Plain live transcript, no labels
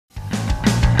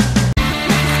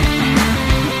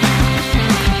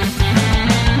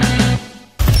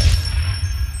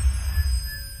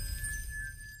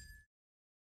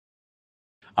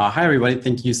Hi, everybody.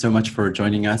 Thank you so much for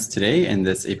joining us today in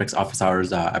this Apex Office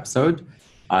Hours episode.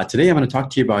 Today, I'm going to talk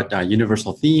to you about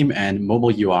universal theme and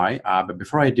mobile UI. But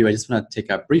before I do, I just want to take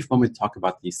a brief moment to talk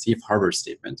about the safe harbor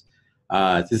statement.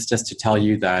 This is just to tell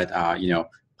you that,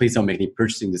 please don't make any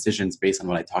purchasing decisions based on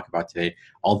what I talk about today.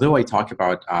 Although I talk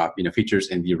about, features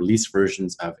in the released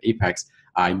versions of Apex,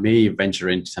 I may venture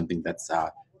into something that's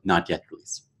not yet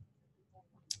released.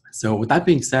 So with that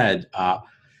being said,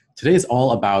 today is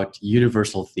all about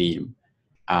universal theme.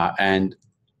 And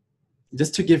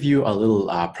just to give you a little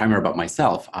primer about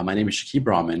myself, my name is Shakeeb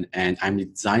Rahman, and I'm the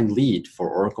design lead for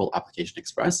Oracle Application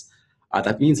Express.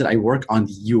 That means that I work on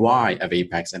the UI of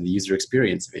Apex and the user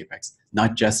experience of Apex,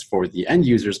 not just for the end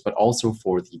users, but also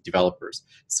for the developers.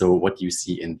 So what you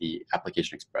see in the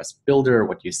Application Express builder,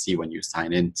 what you see when you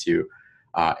sign into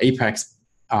Apex,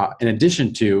 in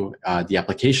addition to the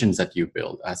applications that you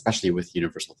build, especially with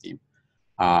universal theme.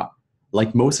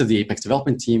 Like most of the Apex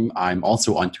development team, I'm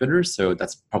also on Twitter, so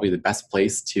that's probably the best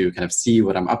place to kind of see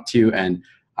what I'm up to and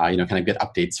kind of get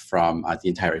updates from the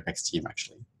entire Apex team,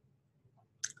 actually.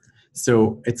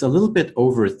 So it's a little bit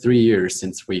over 3 years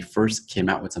since we first came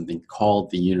out with something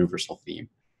called the universal theme.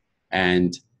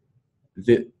 And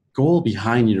the goal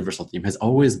behind universal theme has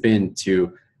always been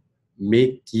to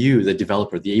make you, the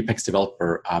developer, the Apex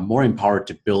developer, more empowered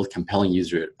to build compelling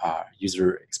user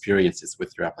experiences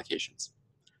with your applications.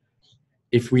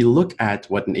 If we look at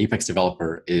what an Apex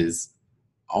developer is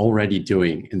already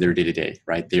doing in their day-to-day,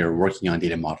 right? They are working on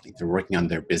data modeling, they're working on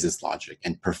their business logic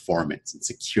and performance and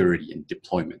security and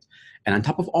deployment. And on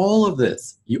top of all of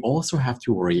this, you also have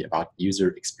to worry about user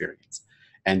experience.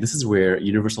 And this is where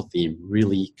universal theme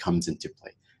really comes into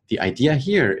play. The idea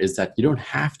here is that you don't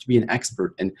have to be an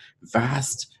expert in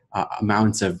vast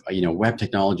amounts of web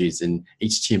technologies in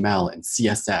HTML and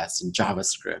CSS and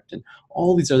JavaScript and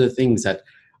all these other things that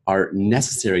are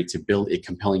necessary to build a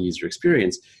compelling user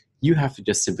experience. You have to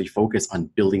just simply focus on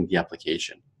building the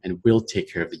application, and we'll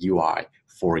take care of the UI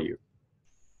for you.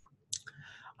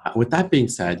 With that being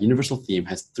said, universal theme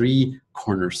has 3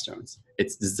 cornerstones.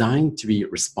 It's designed to be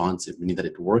responsive, meaning that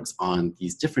it works on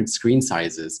these different screen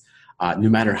sizes, no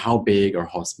matter how big or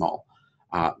how small.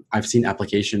 I've seen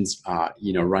applications,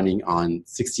 running on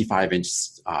 65-inch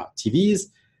TVs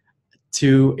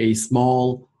to a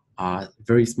small,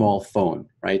 very small phone,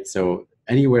 right? So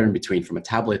anywhere in between, from a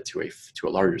tablet to a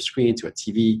larger screen, to a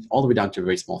TV, all the way down to a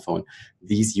very small phone,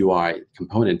 these UI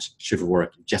components should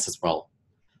work just as well.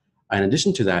 In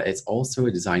addition to that, it's also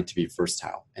designed to be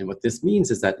versatile. And what this means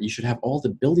is that you should have all the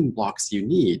building blocks you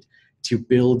need to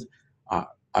build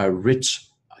a rich,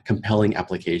 compelling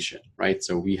application, right?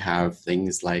 So we have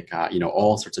things like,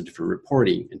 all sorts of different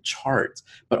reporting and charts,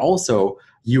 but also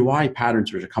UI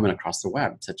patterns which are common across the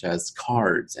web, such as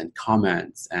cards and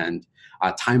comments and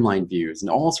timeline views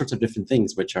and all sorts of different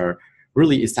things which are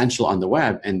really essential on the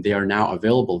web, and they are now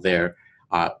available there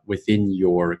within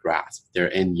your grasp. They're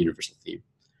in universal theme.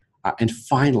 And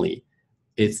finally,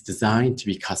 it's designed to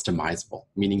be customizable,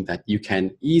 meaning that you can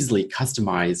easily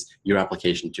customize your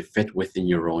application to fit within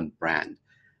your own brand.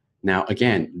 Now,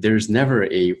 again, there's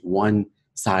never a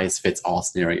one-size-fits-all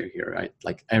scenario here, right?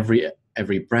 Like every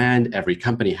brand, every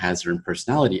company has their own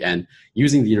personality, and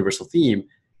using the universal theme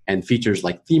and features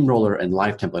like theme roller and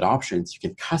live template options, you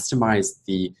can customize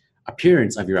the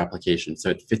appearance of your application so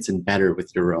it fits in better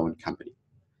with your own company.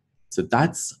 So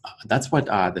that's what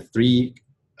the 3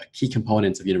 key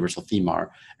components of universal theme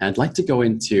are. And I'd like to go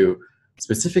into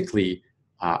specifically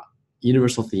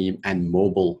universal theme and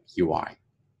mobile UI.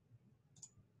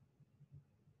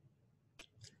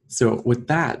 So with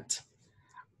that,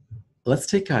 let's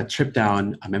take a trip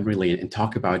down a memory lane and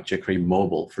talk about jQuery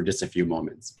Mobile for just a few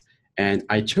moments. And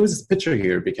I chose this picture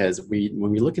here because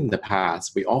when we look in the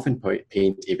past, we often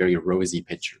paint a very rosy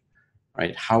picture,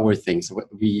 right? How are things?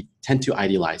 We tend to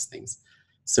idealize things.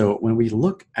 So when we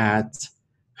look at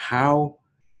how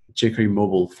jQuery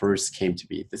Mobile first came to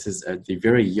be, this is at the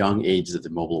very young ages of the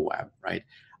mobile web, right?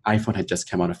 iPhone had just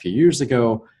come out a few years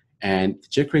ago, and the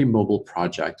jQuery Mobile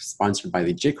project, sponsored by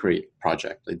the jQuery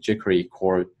project, the jQuery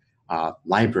core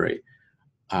library,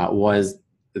 was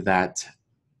that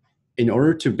in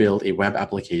order to build a web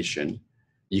application,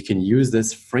 you can use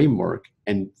this framework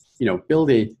and build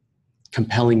a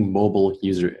compelling mobile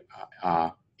user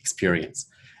experience.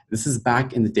 This is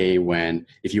back in the day when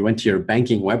if you went to your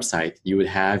banking website, you would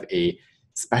have a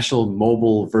special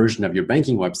mobile version of your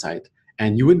banking website,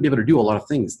 and you wouldn't be able to do a lot of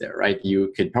things there, right?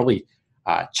 You could probably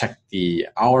check the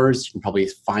hours, you can probably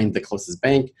find the closest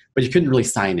bank, but you couldn't really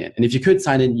sign in. And if you could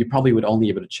sign in, you probably would only be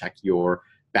able to check your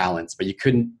balance, but you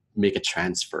couldn't make a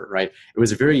transfer, right? It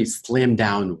was a very slimmed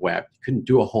down web. You couldn't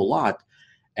do a whole lot.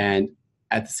 And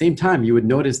At the same time, you would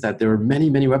notice that there were many,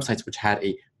 many websites which had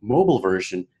a mobile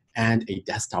version and a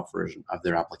desktop version of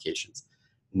their applications.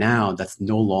 Now, that's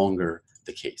no longer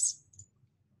the case.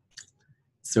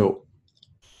 So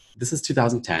this is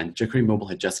 2010. jQuery Mobile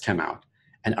had just come out.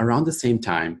 And around the same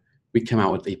time, we came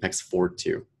out with Apex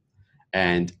 4.2.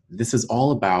 And this is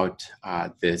all about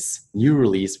this new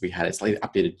release. We had a slightly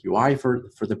updated UI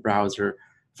for the browser,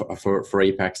 for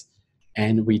Apex.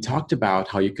 And we talked about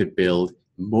how you could build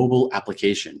mobile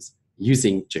applications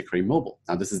using jQuery Mobile.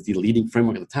 Now, this is the leading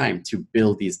framework at the time to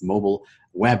build these mobile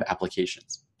web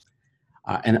applications.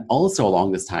 And also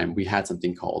along this time, we had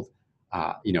something called,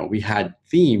 we had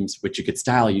themes which you could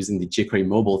style using the jQuery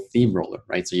Mobile theme roller,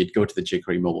 right? So you'd go to the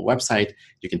jQuery Mobile website,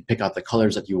 you can pick out the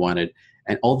colors that you wanted.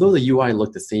 And although the UI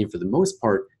looked the same for the most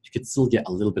part, you could still get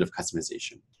a little bit of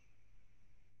customization.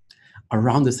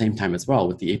 Around the same time as well,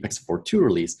 with the Apex 4.2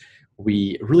 release,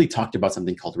 we really talked about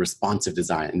something called responsive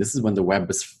design. And this is when the web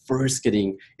was first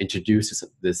getting introduced to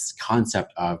this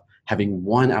concept of having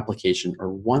one application or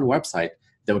one website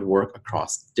that would work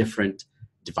across different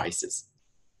devices.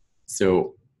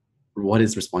 So what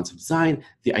is responsive design?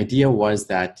 The idea was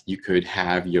that you could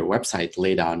have your website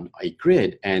laid on a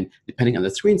grid, and depending on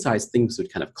the screen size, things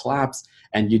would kind of collapse,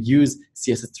 and you'd use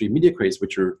CSS3 media queries,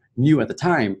 which were new at the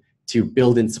time, to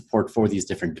build in support for these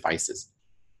different devices.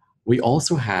 We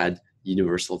also had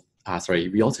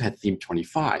theme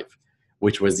 25,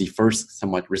 which was the first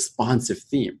somewhat responsive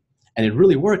theme. And it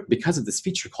really worked because of this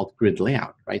feature called grid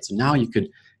layout, right? So now you could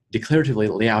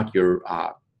declaratively lay out your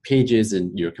pages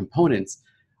and your components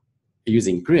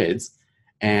using grids,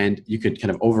 and you could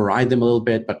kind of override them a little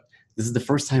bit, but this is the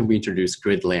first time we introduced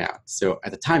grid layout. So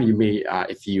at the time, you may,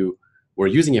 if you were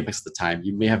using Apex at the time,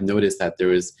 you may have noticed that there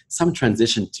was some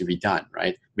transition to be done,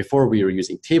 right? Before we were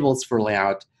using tables for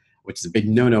layout, which is a big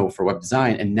no-no for web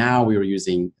design, and now we were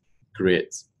using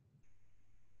grids.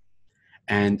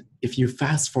 And if you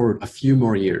fast forward a few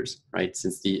more years, right,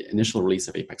 since the initial release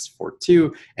of Apex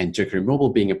 4.2 and jQuery Mobile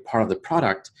being a part of the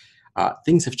product,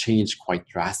 things have changed quite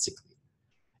drastically.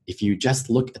 If you just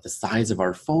look at the size of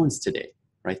our phones today,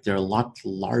 right, they're a lot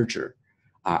larger.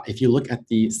 If you look at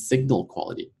the signal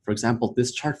quality, for example,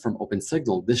 this chart from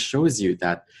OpenSignal, this shows you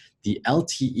that the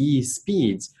LTE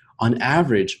speeds on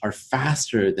average are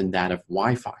faster than that of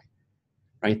Wi-Fi,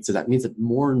 right? So that means that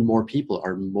more and more people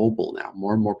are mobile now.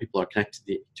 More and more people are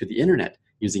connected to the internet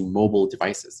using mobile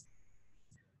devices.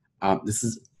 This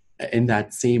is in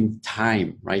that same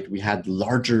time, right? We had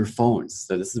larger phones.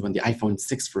 So this is when the iPhone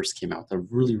 6 first came out, a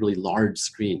really, really large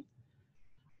screen.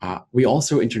 We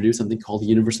also introduced something called the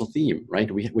universal theme, right?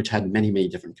 Which had many, many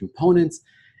different components.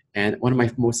 And one of my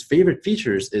most favorite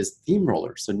features is theme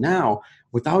roller. So now,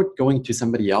 without going to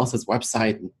somebody else's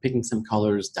website and picking some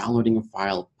colors, downloading a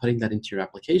file, putting that into your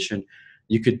application,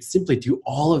 you could simply do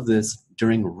all of this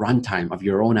during runtime of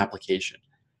your own application.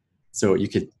 So you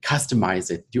could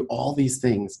customize it, do all these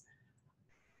things.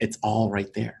 It's all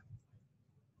right there.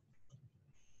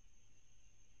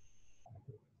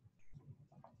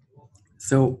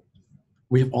 So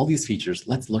we have all these features.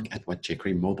 Let's look at what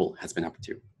jQuery Mobile has been up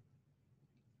to,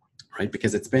 right?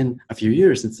 Because it's been a few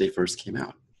years since they first came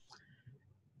out.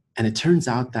 And it turns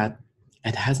out that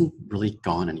it hasn't really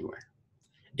gone anywhere.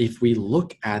 If we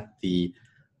look at the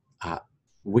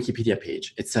Wikipedia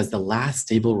page, it says the last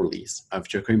stable release of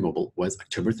jQuery Mobile was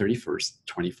October 31st,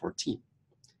 2014.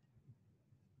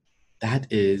 That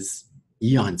is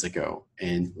eons ago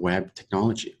in web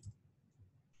technology.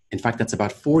 In fact, that's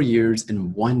about 4 years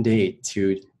and 1 day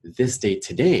to this day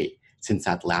today since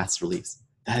that last release.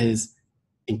 That is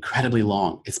incredibly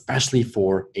long, especially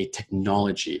for a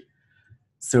technology.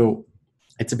 So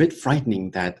it's a bit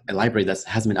frightening that a library that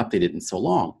hasn't been updated in so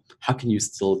long, how can you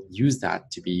still use that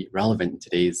to be relevant in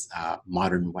today's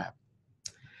modern web?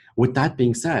 With that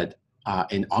being said,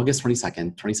 in August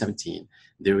 22nd, 2017,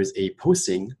 there was a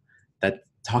posting that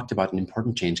talked about an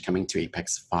important change coming to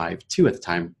Apex 5.2 at the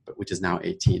time, which is now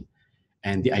 18.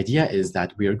 And the idea is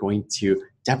that we are going to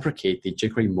deprecate the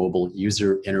jQuery mobile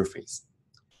user interface.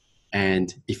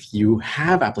 And if you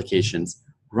have applications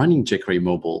running jQuery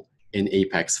mobile in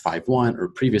Apex 5.1 or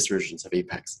previous versions of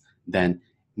Apex, then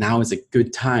now is a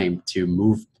good time to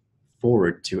move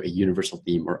forward to a universal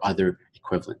theme or other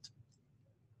equivalent.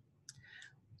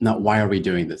 Now, why are we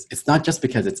doing this? It's not just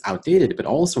because it's outdated, but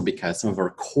also because some of our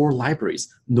core libraries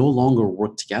no longer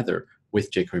work together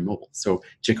with jQuery Mobile. So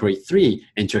jQuery 3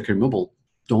 and jQuery Mobile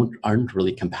aren't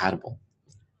really compatible.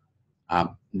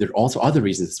 There are also other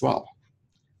reasons as well.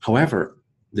 However,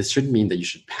 this shouldn't mean that you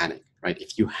should panic, right?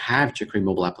 If you have jQuery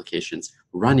Mobile applications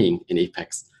running in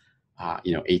Apex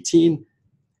 18,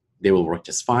 they will work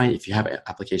just fine. If you have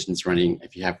applications running,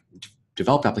 if you have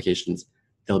developed applications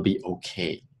they'll be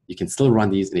okay. You can still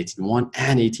run these in 18.1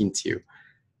 and 18.2.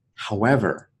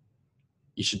 However,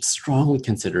 you should strongly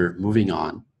consider moving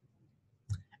on.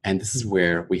 And this is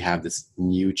where we have this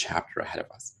new chapter ahead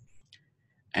of us.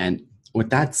 And with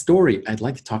that story, I'd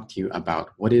like to talk to you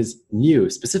about what is new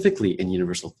specifically in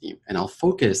Universal Theme. And I'll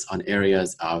focus on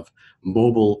areas of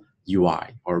mobile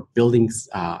UI or building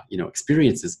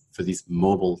experiences for these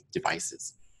mobile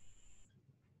devices.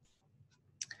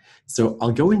 So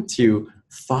I'll go into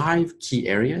 5 key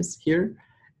areas here,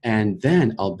 and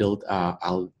then I'll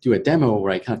do a demo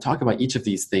where I kind of talk about each of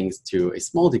these things to a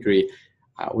small degree,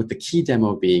 with the key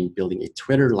demo being building a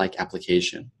Twitter-like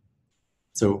application.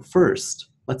 So first,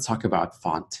 let's talk about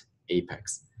Font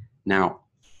Apex. Now,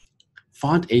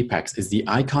 Font Apex is the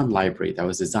icon library that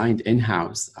was designed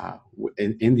in-house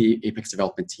in the Apex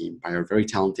development team by our very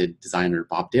talented designer,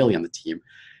 Bob Daly, on the team.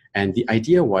 And the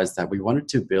idea was that we wanted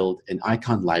to build an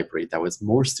icon library that was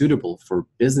more suitable for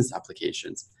business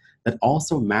applications that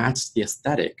also matched the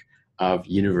aesthetic of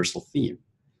Universal Theme.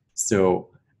 So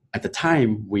at the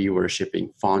time, we were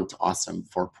shipping Font Awesome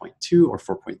 4.2 or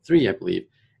 4.3, I believe,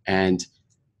 and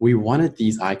we wanted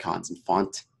these icons in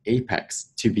Font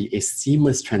Apex to be a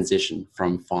seamless transition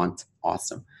from Font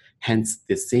Awesome, hence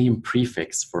the same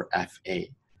prefix for FA.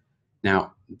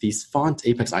 Now, these Font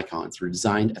Apex icons were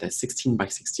designed at a 16 by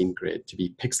 16 grid to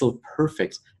be pixel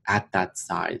perfect at that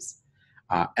size.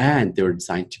 And they were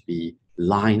designed to be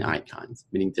line icons,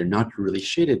 meaning they're not really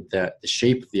shaded. The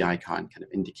shape of the icon kind of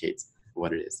indicates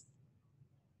what it is.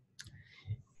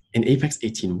 In Apex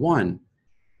 18.1,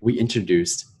 we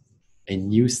introduced a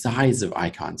new size of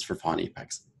icons for Font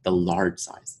Apex, the large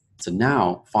size. So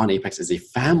now Font Apex is a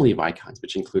family of icons,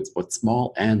 which includes both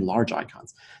small and large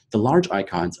icons. The large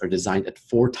icons are designed at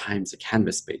 4 times the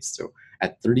canvas space, so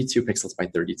at 32 pixels by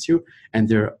 32, and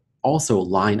they're also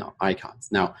line icons.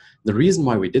 Now, the reason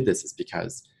why we did this is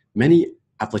because many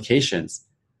applications,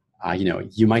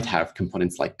 you might have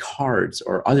components like cards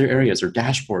or other areas or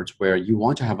dashboards where you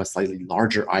want to have a slightly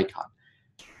larger icon.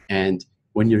 And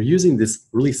when you're using this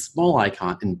really small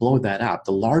icon and blow that out,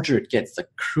 the larger it gets, the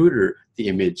cruder the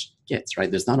image gets,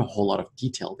 right? There's not a whole lot of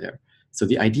detail there. So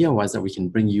the idea was that we can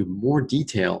bring you more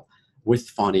detail with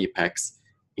Font Apex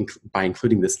by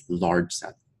including this large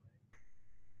set.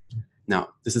 Now,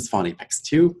 this is Font Apex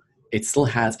 2. It still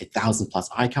has 1,000+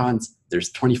 icons.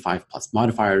 There's 25+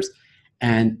 modifiers,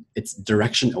 and it's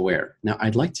direction aware. Now,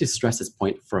 I'd like to stress this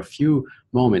point for a few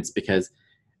moments because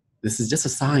this is just a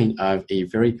sign of a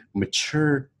very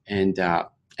mature and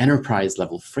enterprise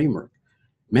level framework.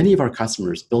 Many of our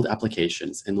customers build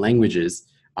applications in languages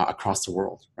across the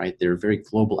world, right? They're very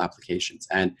global applications.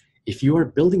 And if you are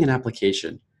building an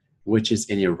application which is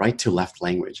in a right to left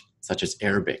language, such as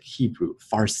Arabic, Hebrew,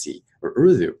 Farsi, or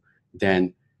Urdu,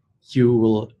 then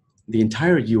the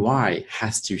entire UI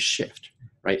has to shift,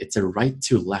 right? It's a right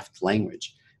to left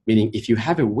language, meaning if you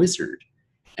have a wizard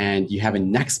and you have a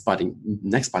next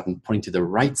button pointing to the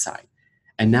right side,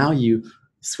 and now you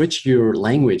switch your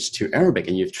language to Arabic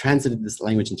and you've translated this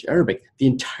language into Arabic, the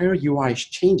entire UI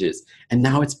changes, and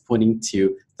now it's pointing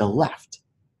to the left.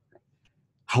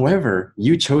 However,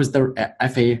 you chose the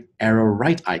FA arrow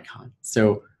right icon.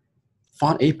 So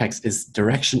Font Apex is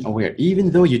direction aware.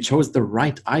 Even though you chose the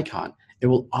right icon, it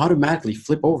will automatically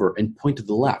flip over and point to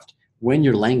the left when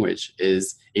your language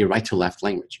is a right to left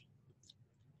language.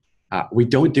 We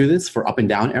don't do this for up and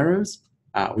down arrows.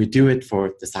 We do it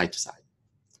for the side to side.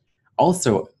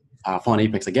 Also, Font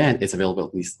Apex, again, is available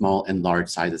in these small and large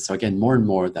sizes. So again, more and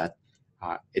more that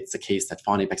it's the case that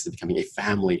Font Apex is becoming a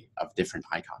family of different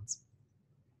icons.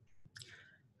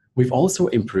 We've also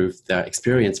improved the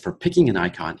experience for picking an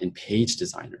icon in Page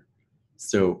Designer.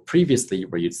 So previously,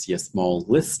 where you'd see a small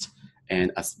list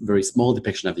and a very small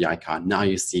depiction of the icon, now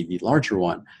you see the larger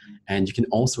one. And you can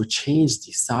also change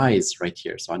the size right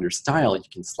here. So under Style, you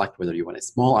can select whether you want a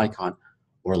small icon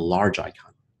or a large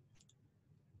icon.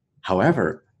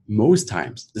 However, most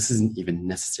times, this isn't even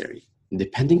necessary. And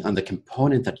depending on the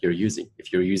component that you're using,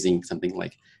 if you're using something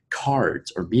like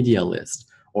cards or media list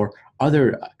or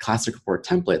other classic report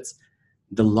templates,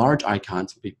 the large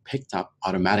icons will be picked up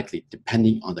automatically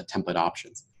depending on the template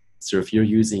options. So if you're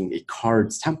using a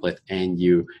cards template and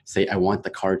you say, I want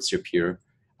the cards to appear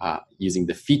using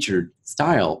the featured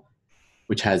style,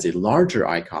 which has a larger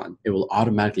icon, it will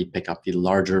automatically pick up the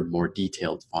larger, more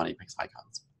detailed Font Apex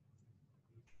icons.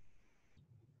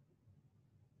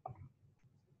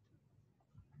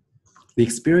 The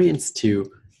experience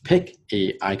to pick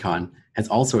an icon has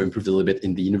also improved a little bit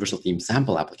in the Universal Theme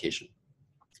sample application.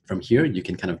 From here, you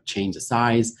can kind of change the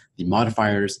size, the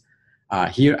modifiers.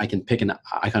 Here, I can pick an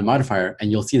icon modifier,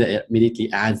 and you'll see that it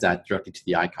immediately adds that directly to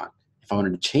the icon. If I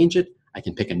wanted to change it, I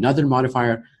can pick another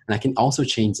modifier, and I can also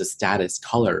change the status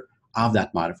color of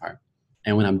that modifier.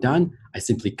 And when I'm done, I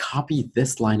simply copy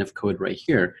this line of code right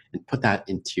here and put that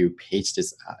into Page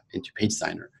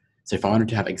Designer. So if I wanted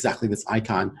to have exactly this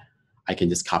icon, I can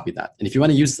just copy that. And if you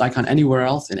want to use this icon anywhere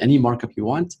else in any markup you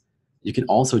want, you can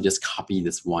also just copy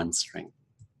this one string.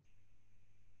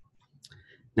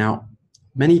 Now,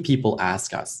 many people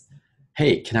ask us,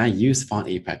 hey, can I use Font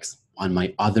Apex on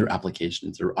my other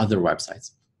applications or other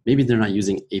websites? Maybe they're not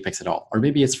using Apex at all, or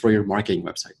maybe it's for your marketing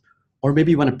website, or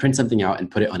maybe you want to print something out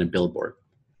and put it on a billboard.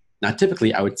 Now,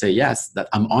 typically, I would say yes, that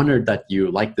I'm honored that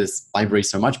you like this library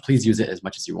so much. Please use it as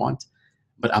much as you want,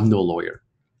 but I'm no lawyer.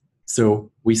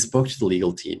 So we spoke to the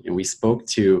legal team, and we spoke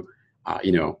to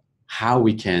how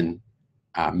we can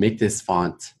make this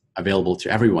font available to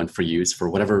everyone for use for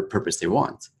whatever purpose they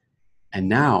want. And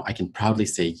now I can proudly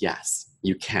say, yes,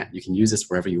 you can. You can use this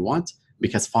wherever you want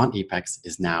because Font Apex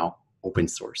is now open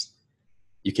source.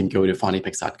 You can go to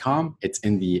fontapex.com. It's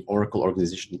in the Oracle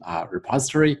organization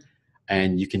repository,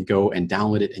 and you can go and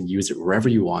download it and use it wherever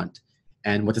you want.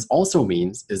 And what this also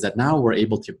means is that now we're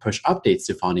able to push updates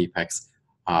to Font Apex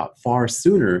far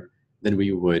sooner than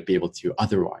we would be able to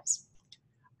otherwise.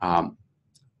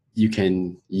 You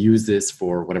can use this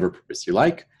for whatever purpose you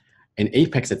like. In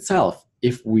Apex itself,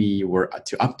 if we were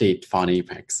to update Font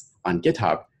Apex on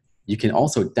GitHub, you can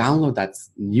also download that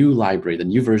new library, the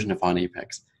new version of Font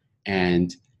Apex,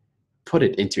 and put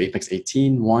it into Apex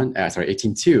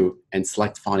 18.2 and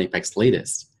select Font Apex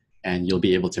latest, and you'll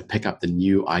be able to pick up the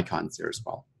new icons there as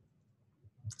well.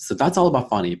 So that's all about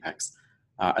Font Apex.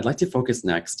 I'd like to focus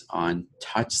next on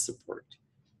touch support.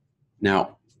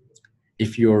 Now,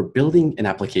 if you're building an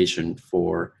application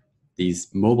for these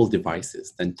mobile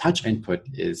devices, then touch input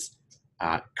is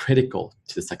critical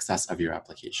to the success of your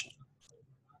application.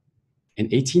 In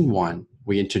 18.1,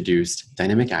 we introduced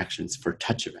dynamic actions for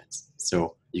touch events.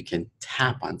 So you can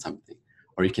tap on something,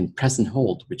 or you can press and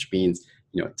hold, which means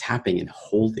tapping and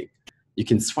holding. You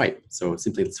can swipe, so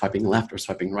simply swiping left or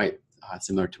swiping right,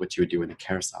 similar to what you would do in a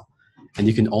carousel. And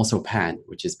you can also pan,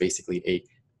 which is basically a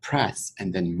press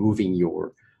and then moving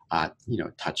your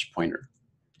touch pointer.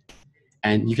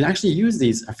 And you can actually use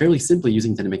these fairly simply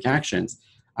using dynamic actions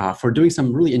for doing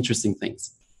some really interesting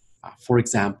things. For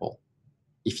example,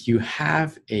 if you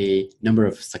have a number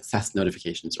of success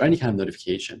notifications or any kind of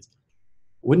notifications,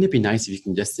 wouldn't it be nice if you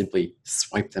can just simply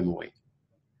swipe them away?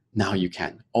 Now you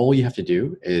can. All you have to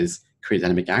do is create a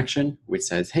dynamic action which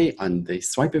says, hey, on the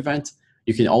swipe event,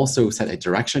 you can also set a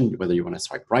direction, whether you want to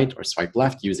swipe right or swipe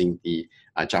left using the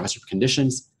JavaScript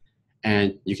conditions,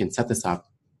 and you can set this up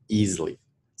easily.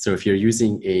 So if you're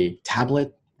using a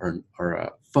tablet or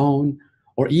a phone,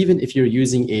 or even if you're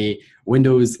using a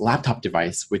Windows laptop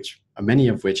device, which many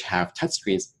of which have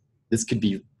touchscreens, this could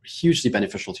be hugely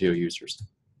beneficial to your users.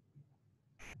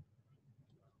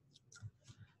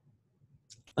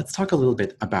 Let's talk a little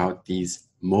bit about these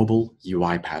mobile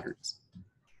UI patterns.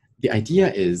 The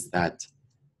idea is that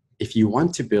if you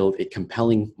want to build a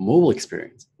compelling mobile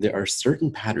experience, there are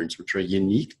certain patterns which are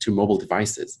unique to mobile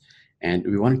devices, and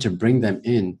we wanted to bring them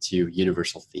into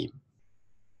Universal Theme.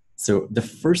 So the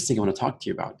first thing I want to talk to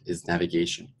you about is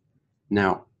navigation.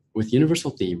 Now, with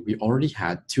Universal Theme, we already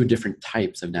had two different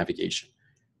types of navigation.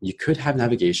 You could have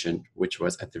navigation, which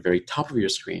was at the very top of your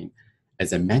screen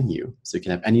as a menu. So you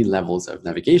can have any levels of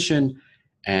navigation,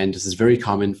 and this is very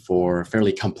common for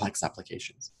fairly complex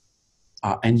applications.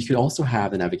 And you could also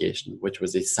have the navigation, which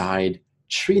was a side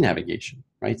tree navigation,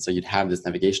 right? So you'd have this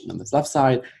navigation on this left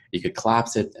side, you could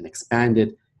collapse it and expand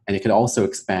it, and it could also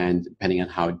expand depending on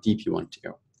how deep you want to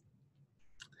go.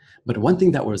 But one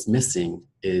thing that was missing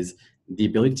is the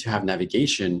ability to have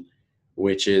navigation,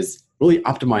 which is really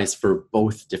optimized for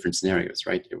both different scenarios,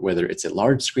 right? Whether it's a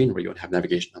large screen where you would have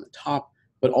navigation on the top,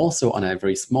 but also on a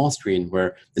very small screen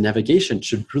where the navigation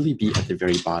should really be at the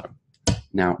very bottom.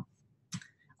 Now,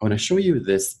 I want to show you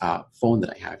this phone that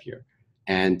I have here.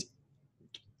 And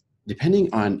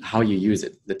depending on how you use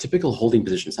it, the typical holding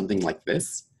position is something like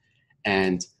this.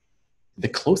 And the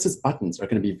closest buttons are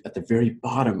going to be at the very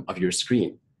bottom of your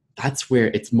screen. That's where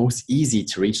it's most easy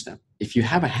to reach them. If you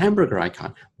have a hamburger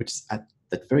icon, which is at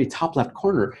the very top left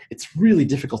corner, it's really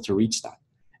difficult to reach that.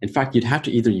 In fact, you'd have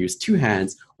to either use two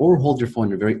hands or hold your phone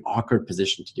in a very awkward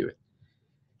position to do it.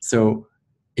 So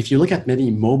if you look at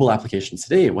many mobile applications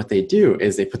today, what they do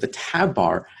is they put the tab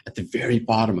bar at the very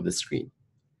bottom of the screen.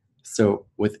 So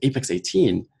with Apex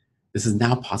 18, this is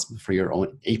now possible for your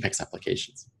own Apex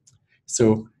applications.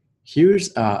 So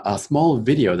here's a small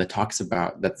video that talks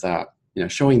about, that's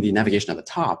showing the navigation at the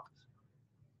top,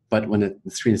 but when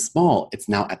the screen is small, it's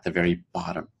now at the very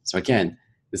bottom. So again,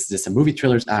 This is just a movie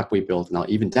trailers app we built, and I'll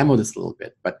even demo this a little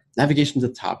bit. But navigation to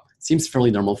the top seems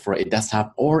fairly normal for a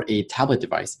desktop or a tablet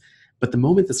device. But the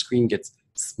moment the screen gets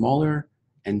smaller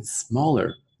and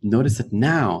smaller, notice that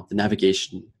now the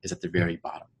navigation is at the very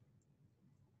bottom.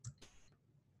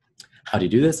 How do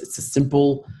you do this? It's a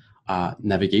simple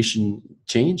navigation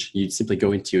change. You simply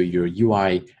go into your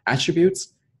UI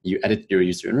attributes, you edit your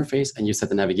user interface, and you set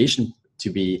the navigation to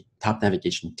be top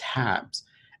navigation tabs.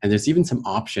 And there's even some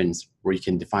options where you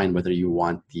can define whether you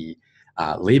want the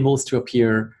labels to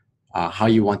appear, how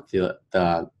you want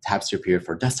the tabs to appear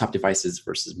for desktop devices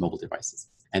versus mobile devices.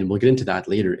 And we'll get into that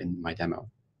later in my demo.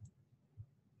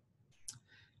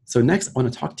 So next, I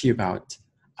want to talk to you about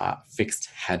fixed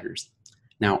headers.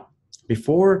 Now,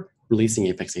 before releasing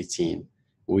Apex 18,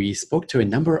 we spoke to a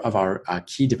number of our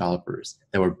key developers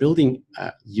that were building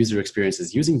user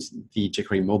experiences using the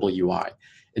jQuery mobile UI.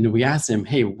 And we asked them,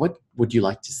 hey, what would you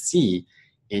like to see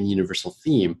in Universal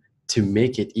Theme to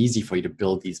make it easy for you to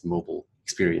build these mobile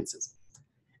experiences?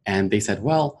 And they said,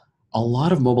 well, a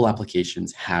lot of mobile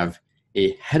applications have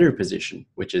a header position,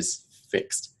 which is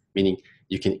fixed, meaning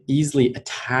you can easily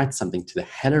attach something to the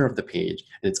header of the page,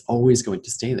 and it's always going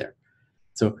to stay there.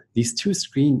 So these two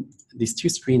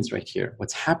screens right here,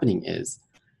 what's happening is,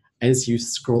 as you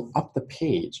scroll up the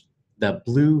page, the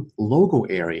blue logo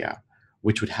area,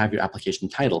 which would have your application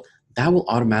title, that will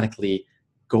automatically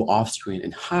go off screen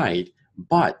and hide,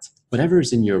 but whatever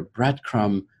is in your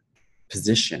breadcrumb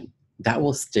position, that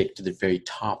will stick to the very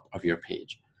top of your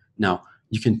page. Now,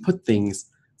 you can put things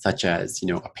such as,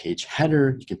 a page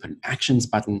header, you can put an actions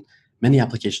button. Many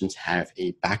applications have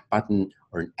a back button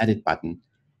or an edit button,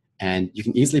 and you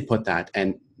can easily put that,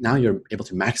 and now you're able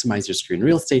to maximize your screen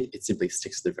real estate. It simply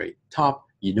sticks to the very top.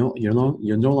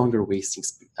 You're no longer wasting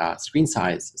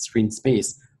screen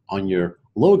space on your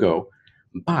logo.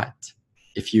 But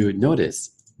if you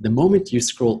notice, the moment you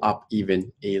scroll up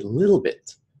even a little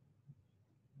bit,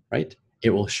 right, it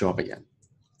will show up again.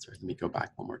 So let me go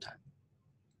back one more time.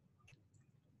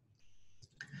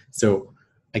 So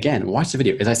again, watch the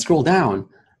video. As I scroll down,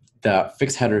 the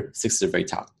fixed header sticks to the very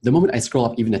top. The moment I scroll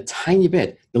up even a tiny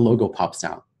bit, the logo pops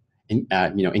down. In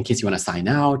case you want to sign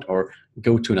out or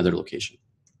go to another location.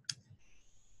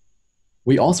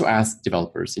 We also asked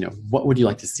developers, what would you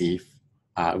like to see?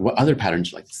 What other patterns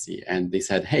would you like to see? And they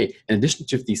said, hey, in addition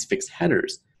to these fixed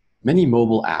headers, many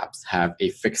mobile apps have a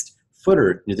fixed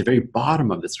footer near the very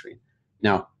bottom of the screen.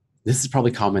 Now, this is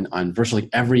probably common on virtually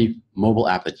every mobile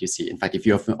app that you see. In fact, if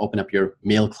you open up your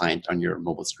mail client on your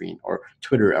mobile screen or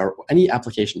Twitter or any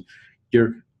application,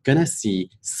 you're going to see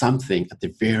something at the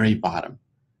very bottom,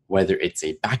 whether it's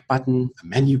a back button, a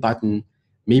menu button,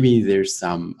 maybe there's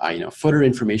some footer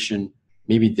information,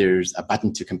 maybe there's a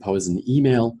button to compose an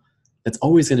email. That's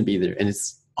always going to be there, and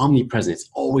it's omnipresent. It's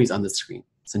always on the screen.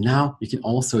 So now you can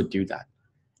also do that.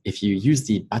 If you use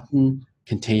the button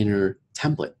container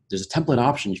template, there's a template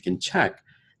option you can check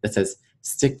that says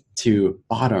stick to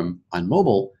bottom on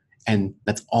mobile, and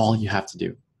that's all you have to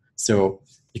do. So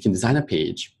you can design a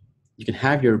page. You can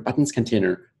have your buttons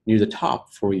container near the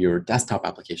top for your desktop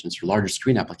applications, your larger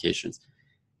screen applications,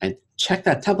 and check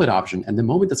that template option, and the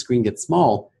moment the screen gets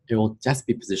small, it will just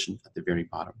be positioned at the very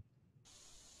bottom.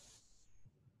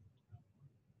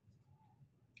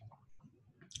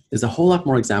 There's a whole lot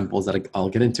more examples that I'll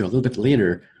get into a little bit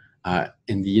later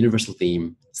in the Universal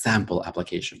Theme sample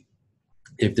application.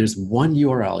 If there's one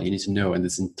URL you need to know in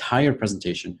this entire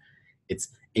presentation, it's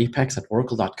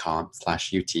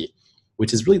apex@oracle.com/UT,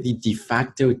 which is really the de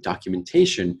facto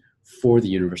documentation for the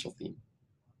Universal Theme.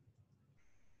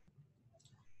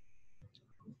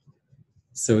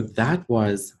 So that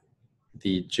was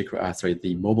the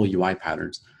mobile UI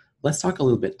patterns. Let's talk a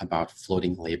little bit about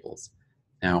floating labels.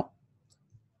 Now,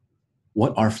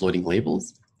 what are floating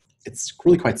labels? It's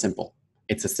really quite simple.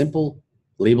 It's a simple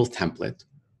label template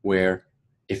where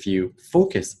if you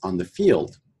focus on the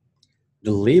field,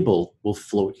 the label will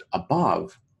float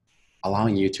above,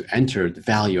 allowing you to enter the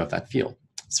value of that field.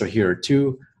 So here are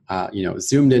two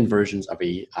zoomed in versions of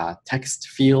a text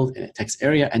field in a text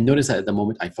area, and notice that at the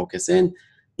moment I focus in,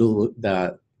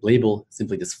 the label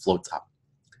simply just floats up.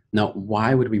 Now,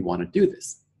 why would we want to do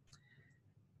this?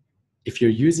 If you're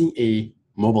using a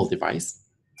mobile device,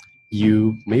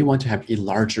 you may want to have a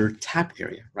larger tap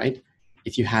area, right?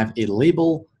 If you have a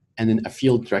label and then a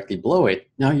field directly below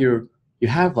it, now you're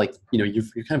kind of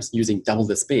using double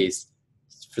the space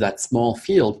for that small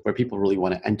field where people really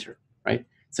want to enter, right?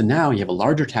 So now you have a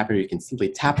larger tap area, you can simply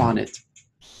tap on it.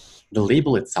 The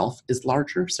label itself is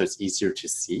larger, so it's easier to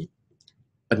see.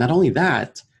 But not only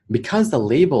that, because the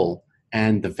label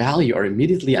and the value are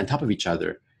immediately on top of each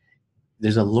other,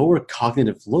 there's a lower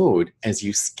cognitive load as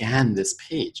you scan this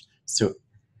page. So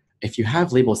if you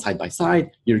have labels side by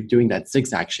side, you're doing that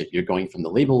zigzag shape. You're going from the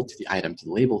label to the item to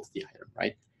the label to the item,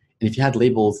 right? And if you had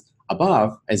labels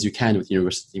above, as you can with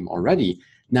Universal Theme already,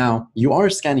 now you are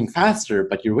scanning faster,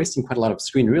 but you're wasting quite a lot of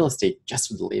screen real estate just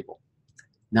with the label.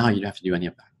 Now you don't have to do any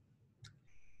of that.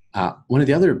 One of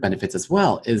the other benefits as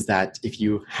well is that if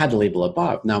you had a label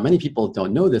above, now many people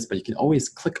don't know this, but you can always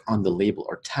click on the label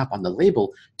or tap on the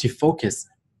label to focus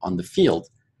on the field.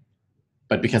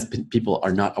 But because people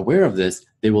are not aware of this,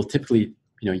 they will typically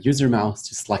use their mouse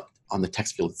to select on the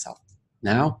text field itself.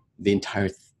 Now the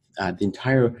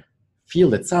entire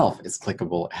field itself is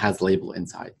clickable, it has label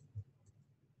inside.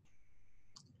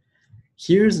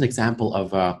 Here's an example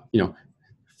of a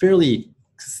fairly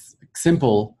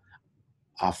simple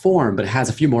form, but it has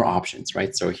a few more options,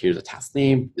 right? So here's a task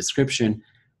name, description.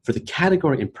 For the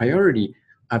category and priority,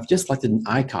 I've just selected an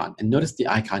icon, and notice the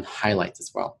icon highlights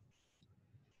as well.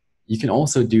 You can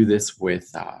also do this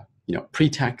with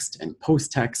pre-text and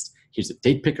post-text. Here's a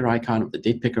date picker icon, if the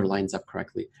date picker lines up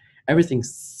correctly. Everything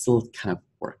still kind of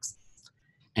works.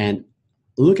 And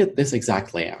look at this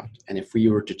exact layout. And if we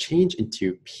were to change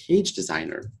into Page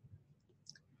Designer,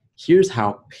 here's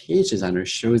how Page Designer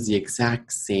shows the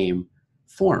exact same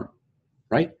form,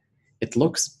 right? It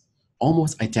looks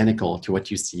almost identical to what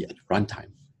you see at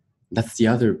runtime. That's the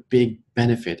other big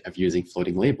benefit of using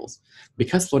floating labels.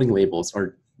 Because floating labels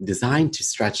are designed to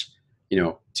stretch,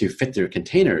 to fit their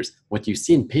containers, what you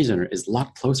see in Page Designer is a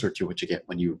lot closer to what you get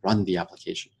when you run the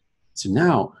application. So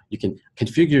now you can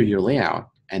configure your layout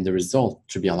and the result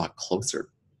should be a lot closer.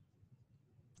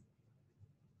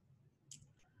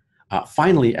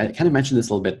 Finally, I kind of mentioned this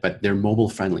a little bit, but they're mobile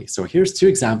friendly. So here's two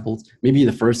examples. Maybe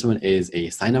the first one is a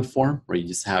sign-up form where you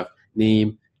just have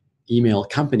name, email,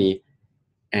 company,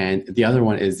 and the other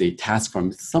one is a task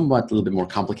form, somewhat a little bit more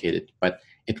complicated, but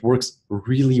it works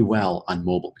really well on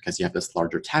mobile because you have this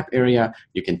larger tap area.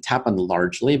 You can tap on the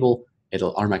large label,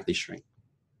 it'll automatically shrink.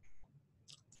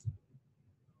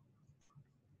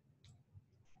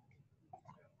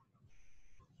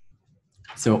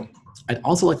 So I'd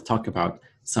also like to talk about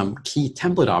some key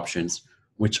template options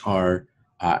which are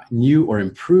new or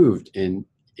improved in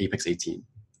Apex 18.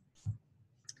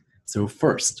 So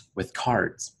first, with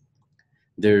cards,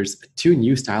 there's two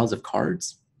new styles of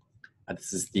cards.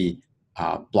 This is the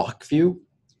block view.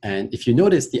 And if you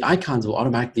notice, the icons will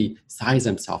automatically size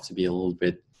themselves to be a little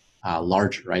bit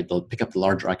larger, right? They'll pick up the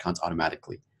larger icons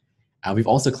automatically. We've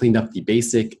also cleaned up the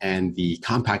basic and the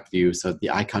compact view so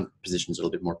the icon positions are a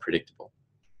little bit more predictable.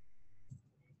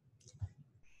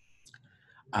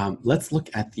 Let's look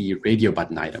at the radio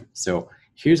button item. So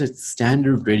here's a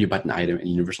standard radio button item in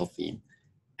Universal Theme.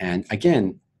 And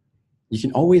again, you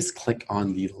can always click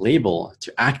on the label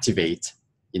to activate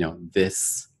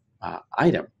this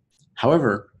item.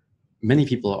 However, many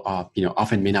people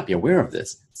often may not be aware of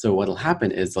this. So what'll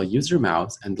happen is they'll use their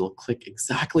mouse and they'll click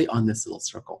exactly on this little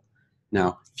circle.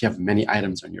 Now, if you have many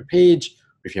items on your page,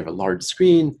 or if you have a large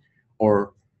screen,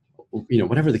 or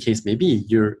whatever the case may be,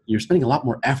 you're spending a lot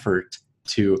more effort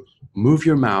to move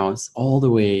your mouse all the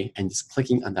way and just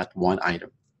clicking on that one item,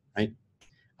 right?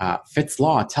 Fitt's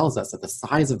law tells us that the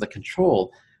size of the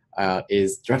control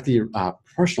is directly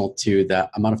proportional to the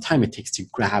amount of time it takes to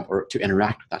grab or to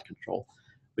interact with that control,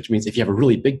 which means if you have a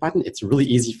really big button, it's really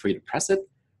easy for you to press it,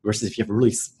 versus if you have a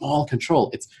really small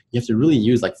control, you have to really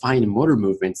use fine motor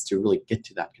movements to really get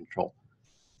to that control.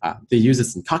 They use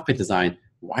this in cockpit design.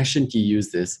 Why shouldn't you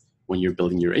use this when you're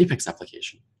building your Apex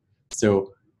application?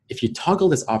 So if you toggle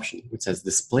this option, which says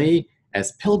display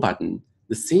as pill button,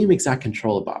 the same exact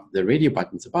control above, the radio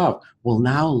buttons above, will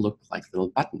now look like little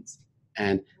buttons.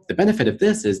 And the benefit of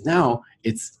this is now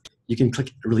you can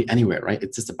click really anywhere, right?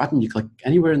 It's just a button, you click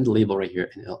anywhere in the label right here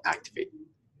and it'll activate.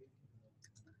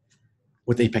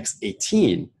 With Apex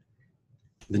 18,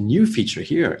 the new feature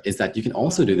here is that you can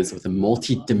also do this with a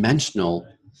multi-dimensional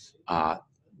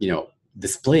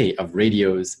display of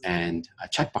radios and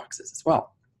checkboxes as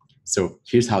well. So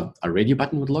here's how a radio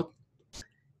button would look,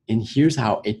 and here's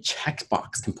how a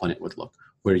checkbox component would look,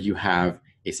 where you have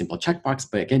a simple checkbox,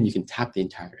 but again, you can tap the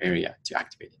entire area to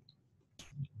activate it.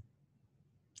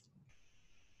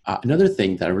 Another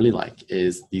thing that I really like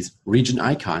is these region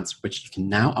icons, which you can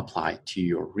now apply to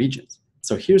your regions.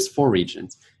 So here's 4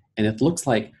 regions, and it looks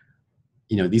like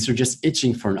these are just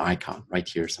itching for an icon right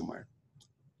here somewhere.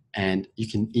 And you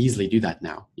can easily do that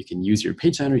now. You can use your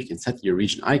page center, you can set your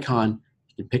region icon,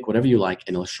 you can pick whatever you like,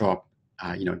 and it'll show up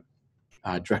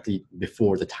directly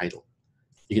before the title.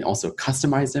 You can also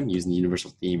customize them using the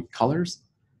Universal Theme colors,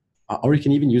 or you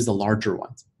can even use the larger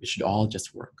ones. It should all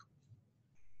just work.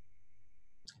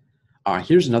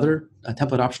 Here's another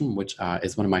template option, which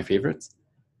is one of my favorites.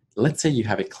 Let's say you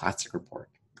have a classic report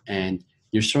and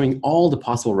you're showing all the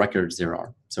possible records there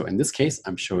are. So in this case,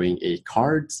 I'm showing a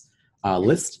cards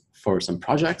list for some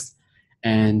projects,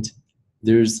 and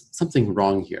there's something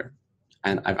wrong here.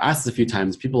 And I've asked this a few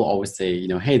times. People always say,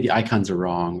 hey, the icons are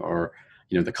wrong, or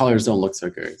the colors don't look so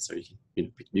good. So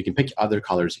you can pick other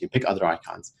colors, you can pick other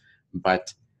icons.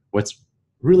 But what's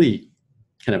really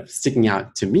kind of sticking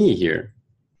out to me here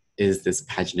is this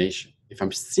pagination. If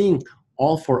I'm seeing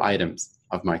all 4 items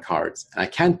of my cards and I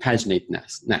can't paginate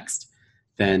next,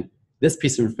 then this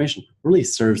piece of information really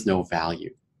serves no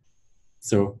value.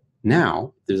 So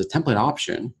now there's a template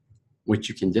option which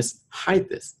you can just hide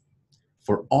this.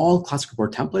 For all classic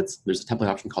report templates, there's a template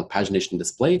option called pagination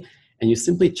display, and you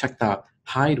simply check the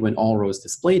hide when all rows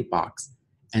displayed box,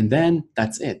 and then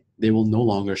that's it. They will no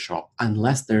longer show up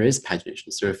unless there is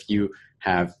pagination. So if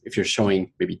you're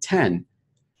showing maybe 10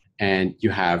 and you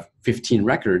have 15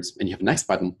 records and you have a next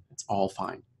button, it's all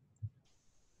fine.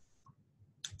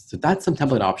 So that's some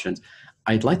template options.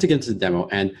 I'd like to get into the demo,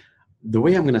 and the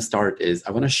way I'm going to start is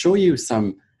I want to show you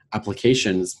some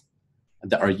applications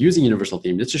that are using universal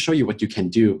theme, just to show you what you can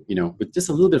do, with just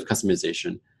a little bit of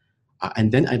customization.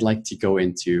 And then I'd like to go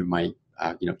into my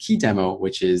key demo,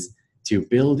 which is to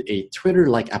build a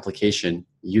Twitter-like application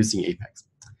using Apex.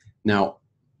 Now,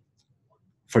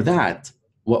 for that,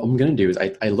 what I'm going to do is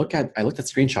I looked at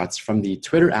screenshots from the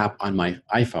Twitter app on my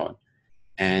iPhone,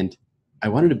 and I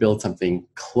wanted to build something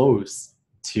close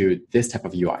to this type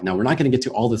of UI. Now, we're not going to get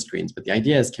to all the screens, but the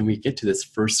idea is, can we get to this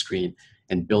first screen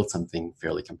and build something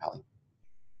fairly compelling?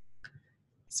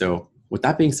 So with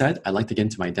that being said, I'd like to get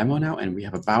into my demo now, and we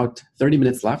have about 30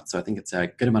 minutes left, so I think it's a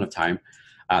good amount of time.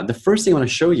 The first thing I want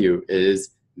to show you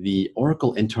is the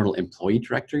Oracle Internal Employee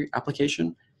Directory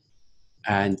application.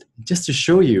 And just to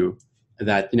show you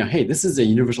that, hey, this is a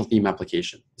universal theme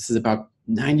application. This is about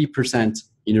 90%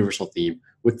 universal theme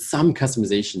with some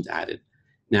customizations added.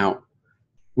 Now,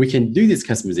 we can do these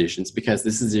customizations because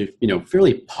this is a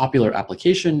fairly popular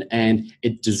application, and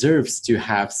it deserves to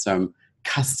have some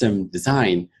custom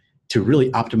design to really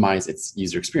optimize its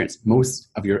user experience. Most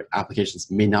of your applications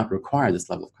may not require this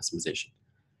level of customization.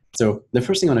 So the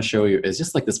first thing I want to show you is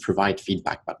just like this provide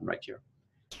feedback button right here.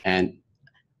 And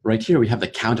right here, we have the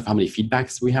count of how many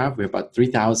feedbacks we have. We have about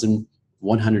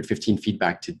 3,115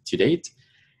 feedback to date.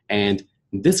 And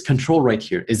this control right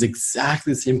here is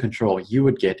exactly the same control you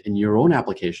would get in your own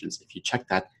applications if you check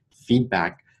that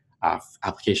feedback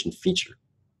application feature,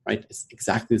 right? It's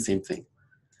exactly the same thing.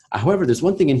 However, there's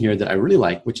one thing in here that I really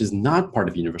like, which is not part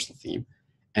of universal theme,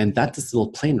 and that's this little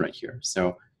plane right here.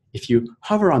 So if you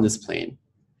hover on this plane,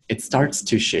 it starts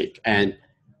to shake. And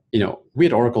we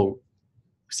at Oracle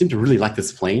seem to really like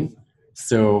this plane.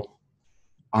 So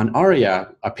on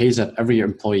Aria, a page that every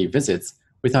employee visits,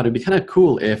 we thought it'd be kind of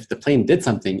cool if the plane did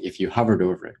something if you hovered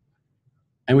over it.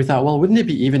 And we thought, well, wouldn't it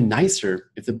be even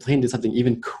nicer if the plane did something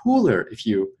even cooler if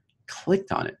you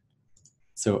clicked on it?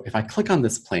 So if I click on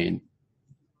this plane,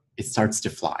 it starts to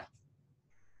fly.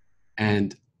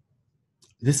 And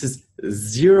this is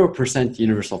 0%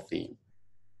 universal theme.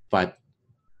 But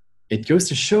it goes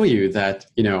to show you that,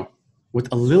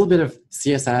 with a little bit of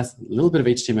CSS, a little bit of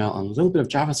HTML, and a little bit of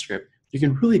JavaScript, you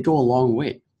can really go a long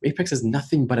way. Apex is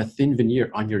nothing but a thin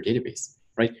veneer on your database,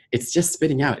 right? It's just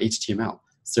spitting out HTML.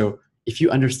 So if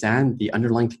you understand the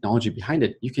underlying technology behind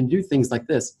it, you can do things like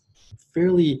this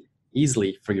fairly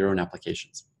easily for your own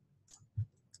applications.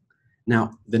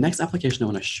 Now, the next application I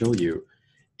want to show you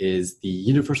is the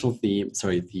universal theme,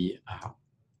 the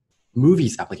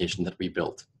movies application that we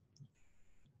built.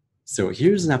 So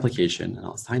here's an application, and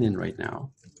I'll sign in right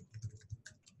now.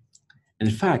 And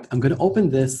in fact, I'm going to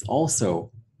open this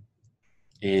also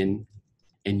in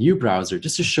a new browser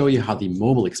just to show you how the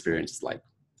mobile experience is like.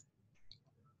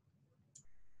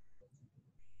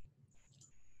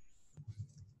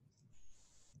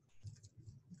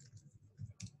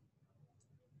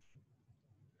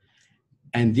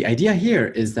 And the idea here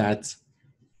is that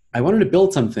I wanted to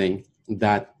build something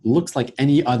that looks like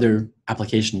any other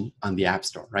application on the App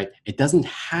Store, right? It doesn't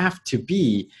have to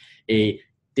be a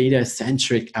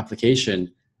data-centric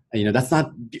application. That's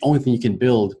not the only thing you can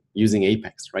build using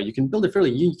Apex, right? You can build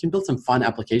you can build some fun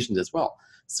applications as well.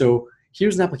 So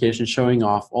here's an application showing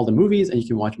off all the movies, and you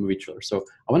can watch movie trailers. So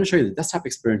I want to show you the desktop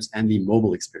experience and the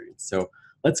mobile experience. So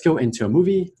let's go into a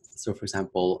movie. So for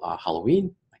example,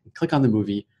 Halloween. I can click on the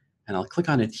movie, and I'll click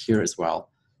on it here as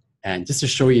well. And just to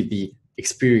show you the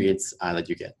experience that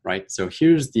you get, right? So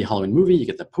here's the Halloween movie. You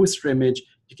get the poster image.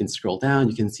 You can scroll down.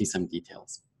 You can see some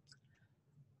details.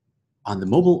 On the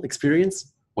mobile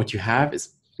experience, what you have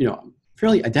is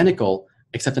fairly identical,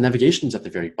 except the navigation is at the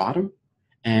very bottom,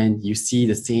 and you see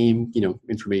the same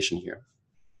information here.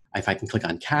 If I can click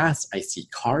on cast, I see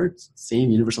cards, same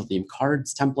universal theme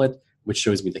cards template, which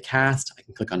shows me the cast. I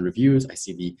can click on reviews. I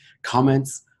see the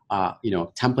comments,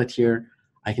 template here.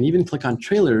 I can even click on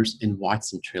trailers and watch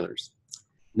some trailers.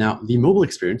 Now, the mobile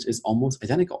experience is almost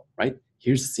identical, right?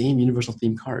 Here's the same universal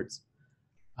theme cards.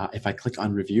 If I click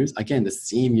on reviews, again, the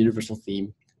same universal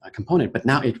theme component, but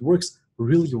now it works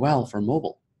really well for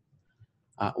mobile.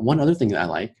 One other thing that I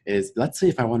like is, let's say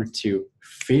if I wanted to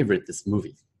favorite this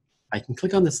movie, I can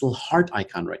click on this little heart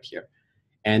icon right here.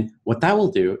 And what that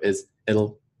will do is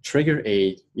it'll trigger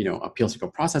a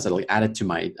PLSQL process. It'll add it to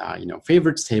my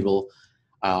favorites table,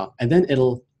 and then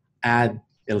it'll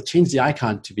change the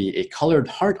icon to be a colored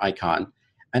heart icon.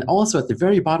 And also at the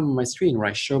very bottom of my screen where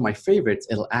I show my favorites,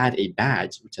 it'll add a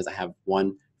badge, which says I have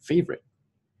one favorite.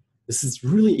 This is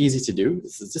really easy to do.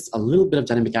 This is just a little bit of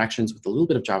dynamic actions with a little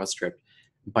bit of JavaScript,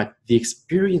 but the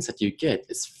experience that you get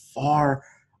is far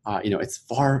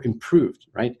improved,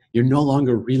 right? You're no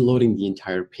longer reloading the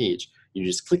entire page. You're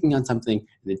just clicking on something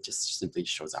and it just simply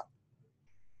shows up.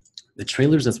 The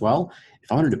trailers as well, if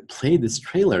I wanted to play this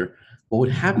trailer, what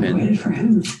would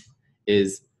happen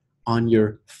is on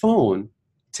your phone,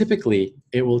 typically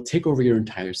it will take over your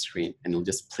entire screen and it'll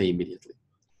just play immediately.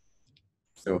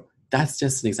 So that's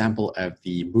just an example of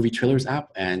the movie trailers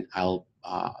app, and I'll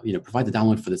provide the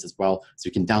download for this as well, so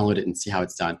you can download it and see how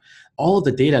it's done. All of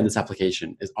the data in this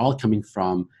application is all coming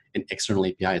from an external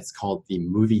API. It's called the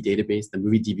movie database, the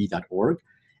moviedb.org.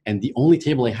 And the only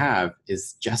table I have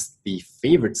is just the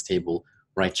favorites table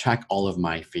where I track all of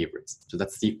my favorites. So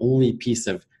that's the only piece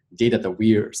of data that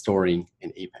we're storing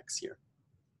in Apex here.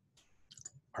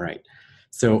 All right,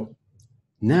 so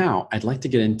now I'd like to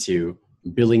get into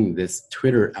building this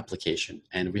Twitter application.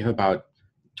 And we have about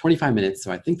 25 minutes,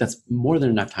 so I think that's more than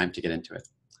enough time to get into it.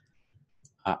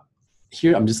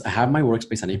 Here, I have my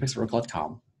workspace on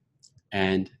apexoracle.com.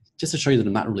 And just to show you that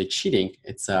I'm not really cheating,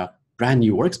 it's a brand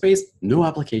new workspace, no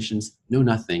applications, no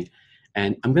nothing.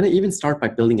 And I'm going to even start by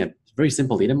building a very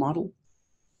simple data model.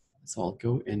 So I'll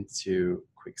go into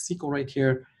quick SQL right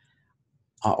here.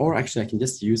 Or actually, I can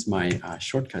just use my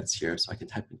shortcuts here, so I can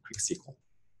type in quick SQL.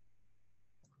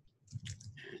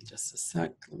 And just a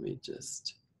sec, let me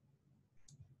just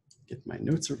get my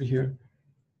notes over here.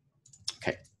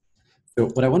 Okay, so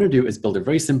what I want to do is build a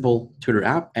very simple Twitter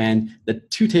app, and the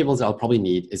two tables I'll probably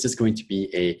need is just going to be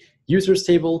a users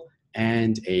table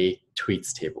and a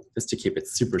tweets table, just to keep it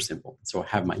super simple. So I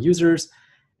have my users,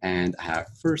 and I have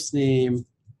first name,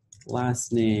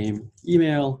 last name,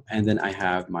 email, and then I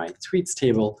have my tweets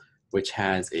table, which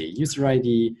has a user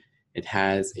ID. It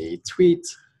has a tweet,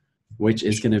 which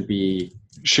is going to be...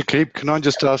 Shakeeb, can I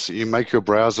just ask that you make your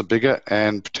browser bigger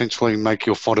and potentially make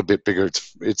your font a bit bigger?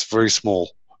 It's very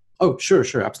small. Oh,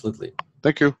 sure, absolutely.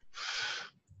 Thank you.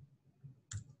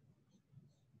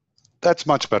 That's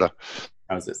much better.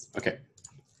 How's this? Okay.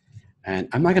 And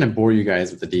I'm not going to bore you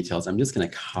guys with the details. I'm just going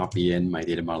to copy in my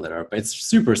data model editor, but it's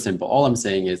super simple. All I'm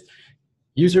saying is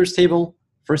users table,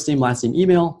 first name, last name,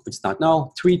 email, which is not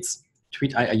null, tweets,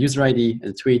 a user ID,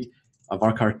 and a tweet of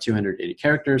varchar 280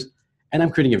 characters. And I'm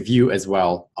creating a view as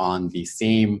well on the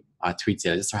same tweet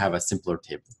data, just to have a simpler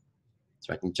table.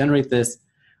 So I can generate this.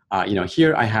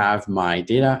 Here I have my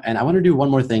data, and I want to do one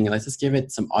more thing. Let's just give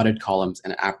it some audit columns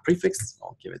and an app prefix.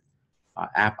 I'll give it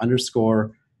app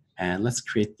underscore. And let's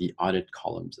create the audit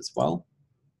columns as well.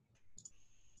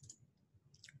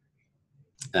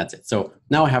 That's it. So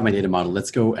now I have my data model.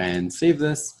 Let's go and save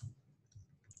this.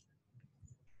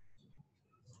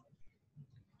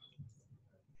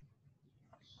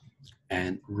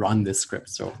 And run this script.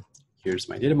 So here's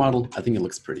my data model. I think it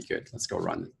looks pretty good. Let's go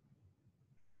run it.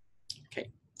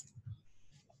 Okay.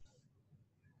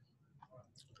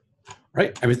 All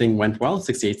right, everything went well.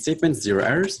 68 statements, 0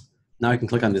 errors. Now I can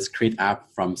click on this Create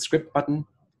App from Script button,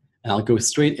 and I'll go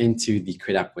straight into the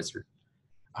Create App wizard.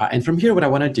 And from here, what I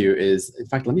want to do is, in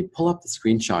fact, let me pull up the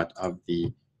screenshot of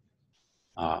the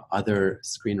other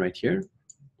screen right here.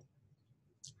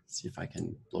 See if I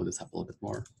can blow this up a little bit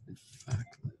more. In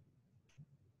fact,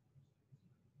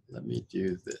 let me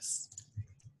do this.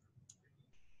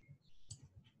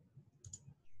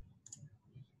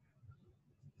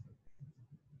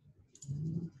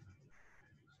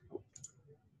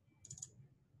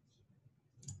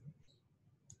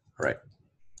 All right,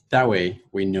 that way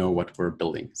we know what we're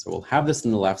building. So we'll have this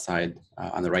on the left side,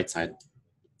 on the right side.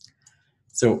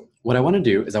 So what I want to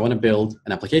do is I want to build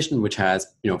an application which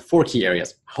has 4 key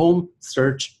areas: home,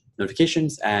 search,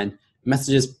 notifications, and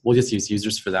messages. We'll just use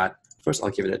users for that. First,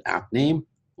 I'll give it an app name.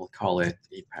 We'll call it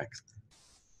Apex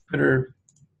Twitter.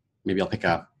 Maybe I'll pick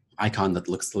a icon that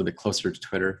looks a little bit closer to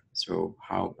Twitter. So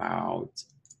how about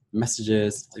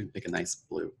messages? Let me pick a nice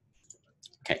blue.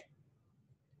 Okay,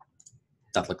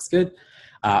 that looks good.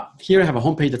 Here I have a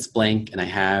homepage that's blank, and I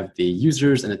have the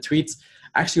users and the tweets.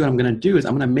 Actually, what I'm going to do is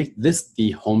I'm going to make this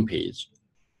the homepage,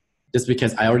 just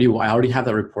because I already have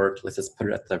that report. Let's just put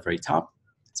it at the very top.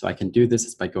 So I can do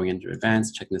this by going into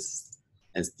advanced, checking this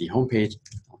as the homepage.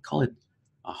 I'll call it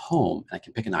a home, and I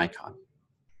can pick an icon.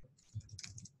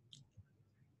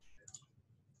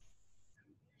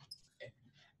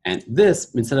 And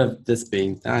this, instead of this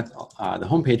being that the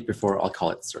homepage before, I'll call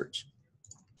it search.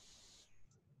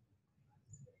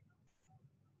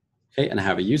 Okay, and I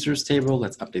have a users table.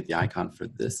 Let's update the icon for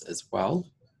this as well.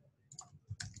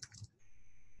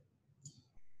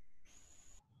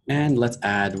 And let's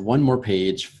add one more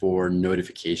page for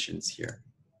notifications here.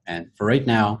 And for right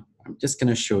now, I'm just going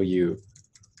to show you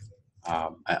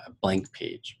a blank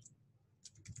page.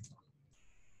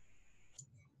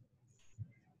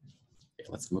 Okay,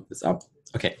 let's move this up.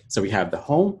 Okay, so we have the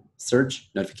home, search,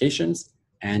 notifications,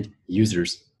 and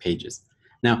users pages.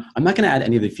 Now, I'm not going to add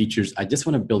any of the features. I just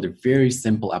want to build a very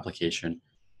simple application.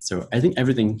 So I think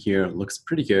everything here looks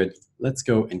pretty good. Let's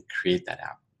go and create that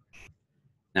app.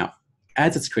 Now,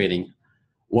 as it's creating,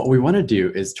 what we want to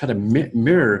do is try to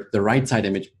mirror the right side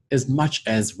image as much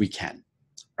as we can,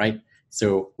 right?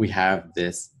 So we have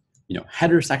this,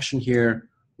 header section here.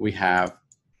 We have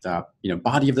the,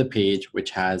 body of the page, which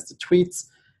has the tweets,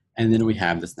 and then we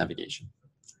have this navigation.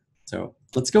 So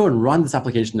let's go and run this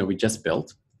application that we just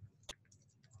built.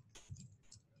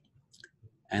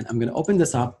 And I'm going to open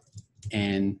this up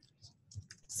in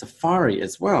Safari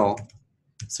as well,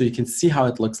 so you can see how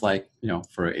it looks like,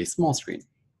 for a small screen.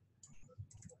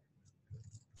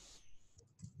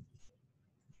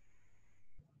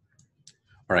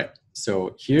 All right,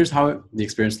 so here's how the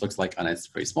experience looks like on a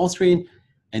very small screen,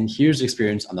 and here's the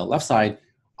experience on the left side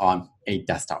on a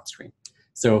desktop screen.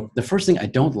 So the first thing I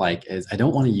don't like is I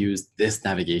don't want to use this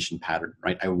navigation pattern,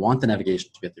 right? I want the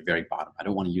navigation to be at the very bottom. I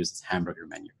don't want to use this hamburger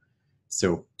menu.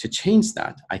 So to change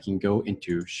that, I can go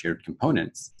into shared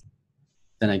components.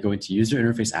 Then I go into user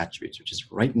interface attributes, which is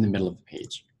right in the middle of the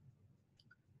page.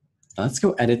 Now let's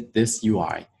go edit this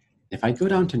UI. If I go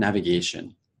down to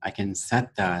navigation, I can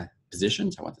set the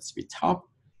positions. I want this to be top.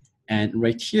 And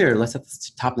right here, let's set this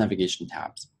to top navigation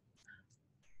tabs.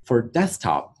 For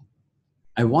desktop,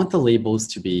 I want the labels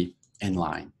to be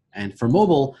inline. And for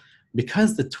mobile,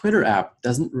 because the Twitter app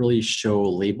doesn't really show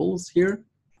labels here,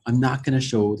 I'm not going to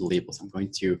show the labels. I'm going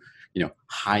to,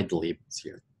 hide the labels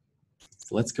here.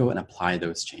 So let's go and apply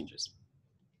those changes.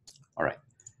 All right.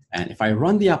 And if I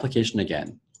run the application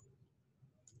again,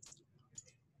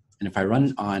 and if I run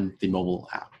it on the mobile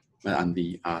app, on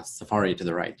the Safari to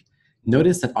the right,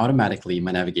 notice that automatically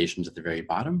my navigation is at the very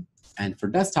bottom. And for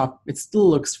desktop, it still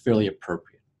looks fairly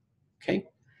appropriate. Okay.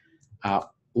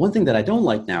 One thing that I don't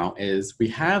like now is we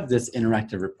have this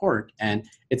interactive report, and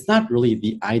it's not really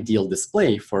the ideal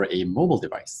display for a mobile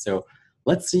device. So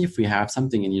let's see if we have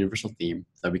something in Universal Theme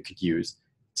that we could use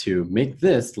to make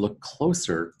this look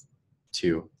closer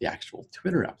to the actual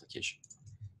Twitter application.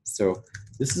 So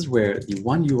this is where the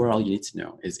one URL you need to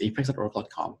know is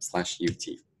apex.oracle.com/ut.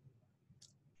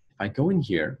 If I go in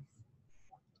here,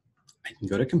 I can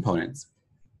go to components,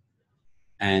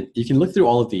 and you can look through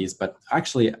all of these, but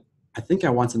actually, I think I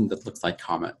want something that looks like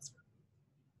comments.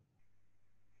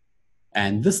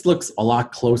 And this looks a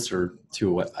lot closer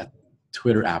to what a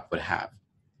Twitter app would have.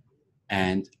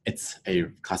 And it's a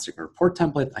classic report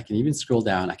template. I can even scroll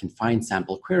down. I can find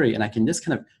sample query, and I can just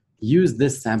kind of use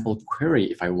this sample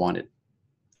query if I wanted.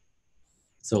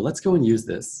 So let's go and use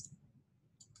this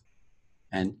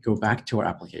and go back to our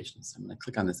application. So I'm going to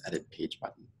click on this edit page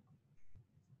button.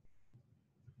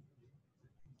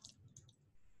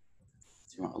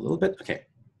 Zoom out a little bit. Okay.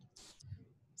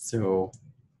 So,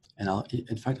 and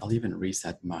in fact, I'll even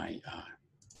reset my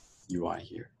UI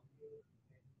here.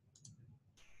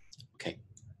 Okay.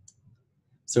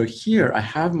 So here I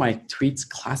have my tweets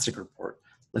classic report.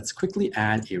 Let's quickly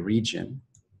add a region,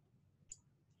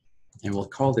 and we'll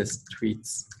call this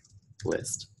tweets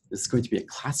list. This is going to be a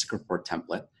classic report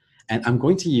template, and I'm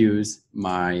going to use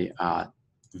my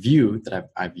view that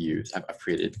I've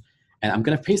created, and I'm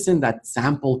going to paste in that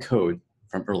sample code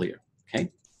from earlier.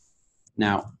 Okay.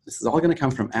 Now this is all going to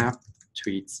come from app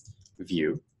tweets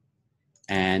view,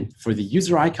 and for the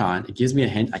user icon, it gives me a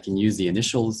hint I can use the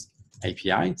initials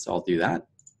API, so I'll do that.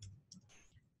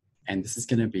 And this is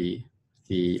going to be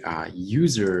the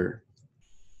user.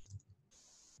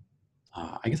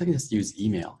 I guess I can just use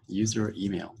email, user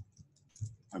email,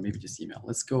 or maybe just email.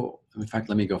 Let's go. In fact,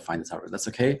 let me go find this out. That's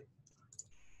okay.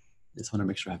 I just want to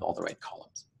make sure I have all the right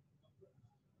columns.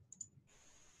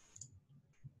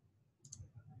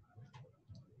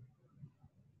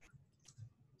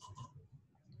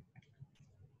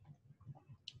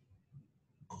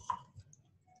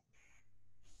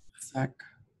 sec.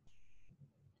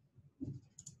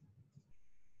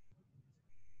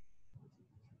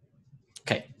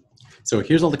 Okay, so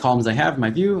here's all the columns I have in my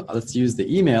view. Let's use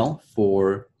the email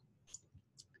for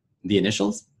the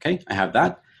initials. Okay, I have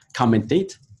that. Comment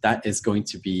date, that is going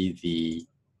to be the,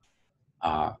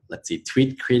 let's see,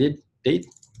 tweet created date,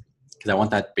 because I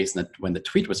want that based on when the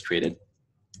tweet was created.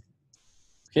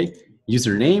 Okay,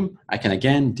 username, I can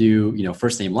again do,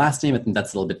 first name, last name. I think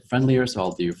that's a little bit friendlier, so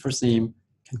I'll do first name,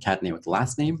 concatenate with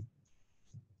last name.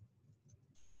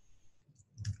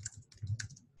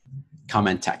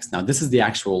 Comment text. Now this is the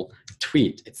actual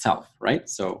tweet itself, right?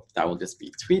 So that will just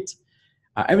be tweet.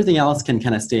 Everything else can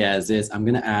kind of stay as is. I'm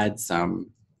going to add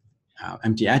some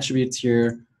empty attributes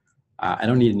here. I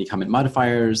don't need any comment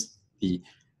modifiers.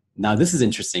 Now this is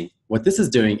interesting. What this is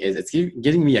doing is it's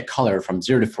giving me a color from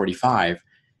 0 to 45,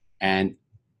 and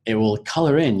it will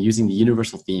color in using the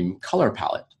universal theme color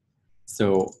palette.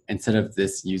 So instead of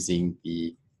this using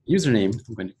the username,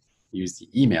 I'm going to use the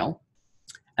email.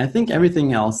 I think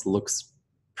everything else looks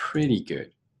pretty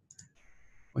good.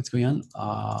 What's going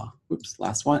on? Oops,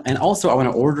 last one. And also I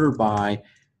want to order by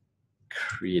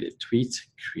created, tweet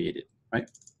created, right?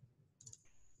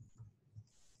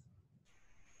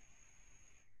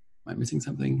 Am I missing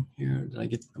something here? Did I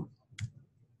get? Oh.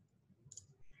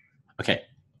 Okay,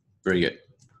 very good.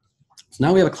 So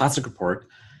now we have a classic report.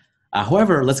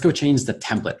 However, let's go change the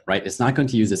template, right? It's not going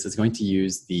to use this. It's going to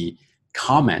use the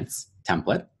comments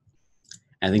template.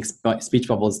 I think speech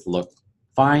bubbles look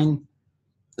fine.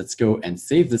 Let's go and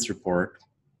save this report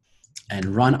and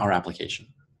run our application.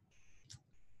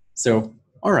 So,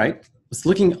 all right, it's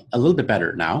looking a little bit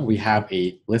better now. We have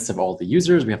a list of all the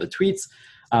users. We have the tweets.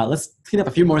 Let's clean up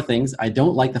a few more things. I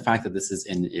don't like the fact that this is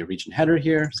in a region header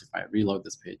here. So if I reload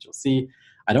this page, you'll see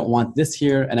I don't want this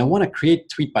here. And I want to create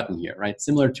tweet button here, right?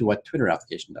 Similar to what Twitter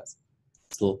application does.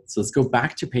 So let's go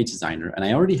back to Page Designer. And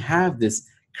I already have this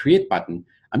create button.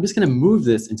 I'm just going to move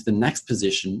this into the next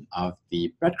position of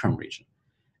the breadcrumb region.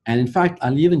 And in fact,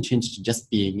 I'll even change it to just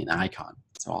being an icon.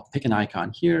 So I'll pick an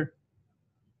icon here.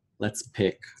 Let's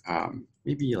pick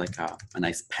maybe like a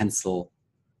nice pencil.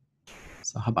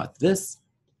 So how about this?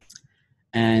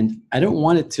 And I don't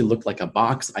want it to look like a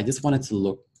box. I just want it to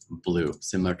look blue,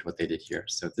 similar to what they did here.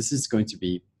 So this is going to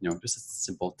be, just a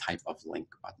simple type of link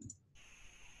button.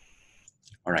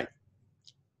 All right.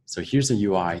 So here's a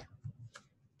UI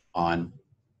on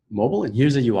mobile, and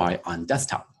here's a UI on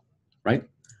desktop, right?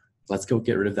 Let's go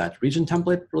get rid of that region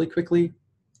template really quickly.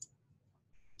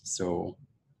 So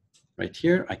right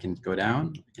here, I can go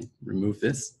down, I can remove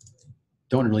this.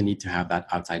 Don't really need to have that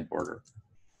outside border.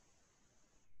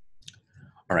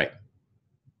 All right.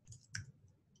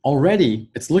 Already,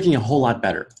 it's looking a whole lot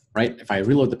better, right? If I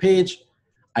reload the page,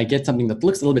 I get something that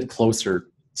looks a little bit closer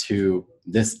to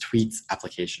this tweets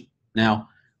application. Now,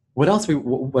 what else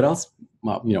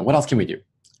can we do?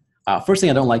 First thing,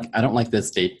 I don't like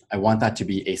this date. I want that to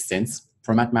be a since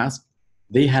format mask.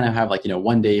 They kind of have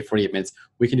 1 day, 48 minutes.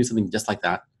 We can do something just like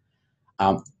that.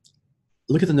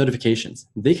 Look at the notifications.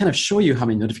 They kind of show you how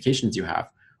many notifications you have.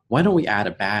 Why don't we add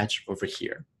a badge over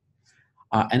here?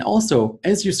 And also,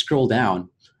 as you scroll down,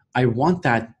 I want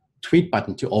that tweet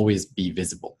button to always be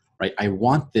visible, right? I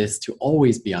want this to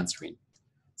always be on screen.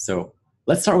 So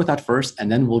let's start with that first,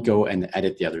 and then we'll go and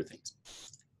edit the other things.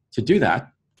 To do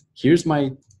that, here's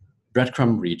my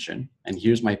breadcrumb region, and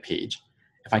here's my page.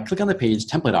 If I click on the page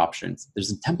template options,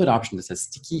 there's a template option that says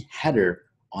sticky header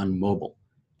on mobile.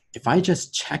 If I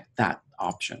just check that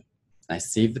option, and I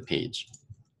save the page,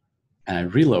 and I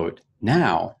reload,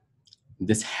 now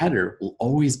this header will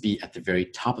always be at the very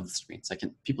top of the screen. So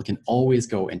people can always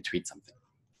go and tweet something.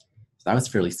 So that was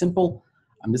fairly simple.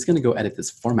 I'm just gonna go edit this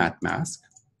format mask.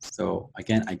 So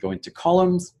again, I go into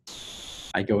columns,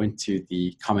 I go into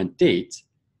the comment date,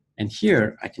 and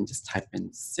here I can just type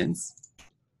in since,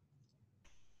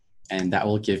 and that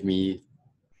will give me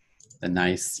the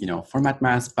nice, format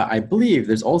mask. But I believe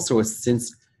there's also a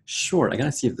since short. I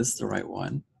gotta see if this is the right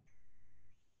one.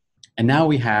 And now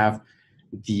we have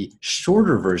the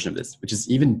shorter version of this, which is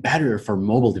even better for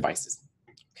mobile devices.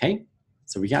 Okay,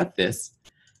 so we got this.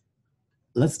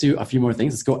 Let's do a few more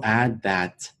things. Let's go add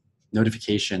that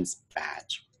notifications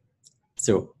badge.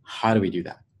 So how do we do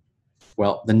that?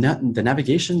 Well, the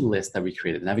navigation list that we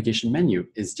created, the navigation menu,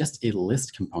 is just a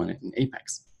list component in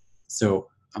Apex. So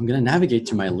I'm going to navigate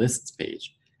to my lists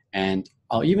page, and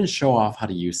I'll even show off how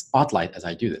to use Spotlight as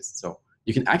I do this. So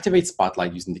you can activate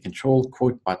Spotlight using the control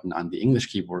quote button on the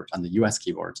English keyboard, on the US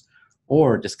keyboards,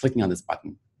 or just clicking on this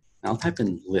button. And I'll type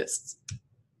in lists.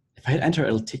 If I hit enter,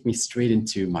 it'll take me straight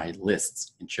into my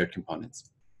lists in shared components.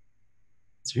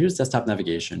 So here's desktop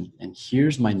navigation, and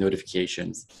here's my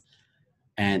notifications.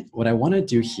 And what I want to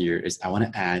do here is I want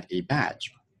to add a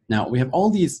badge. Now, we have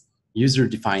all these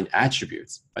user-defined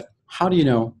attributes, but how do you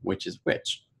know which is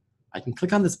which? I can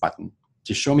click on this button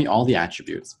to show me all the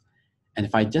attributes. And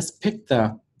if I just pick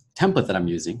the template that I'm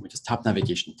using, which is top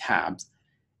navigation tabs,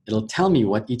 it'll tell me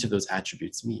what each of those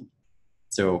attributes mean.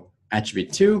 So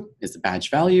attribute 2 is the badge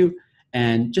value.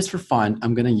 And just for fun,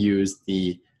 I'm going to use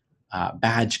the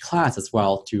badge class as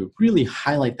well to really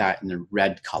highlight that in the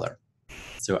red color.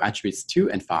 So attributes 2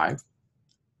 and 5.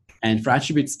 And for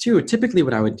attributes 2, typically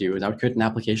what I would do is I would create an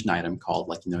application item called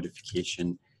like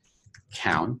notification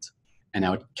count, and I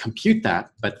would compute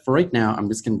that. But for right now, I'm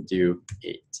just going to do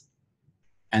 8.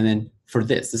 And then for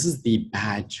this is the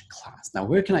badge class. Now,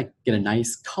 where can I get a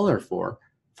nice color for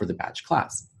the badge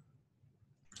class?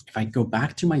 If I go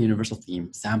back to my universal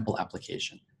theme sample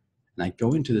application, and I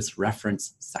go into this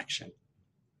reference section,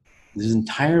 there's an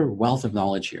entire wealth of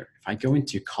knowledge here. If I go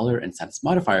into color and status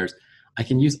modifiers, I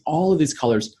can use all of these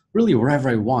colors really wherever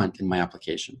I want in my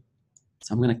application.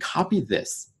 So I'm going to copy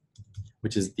this,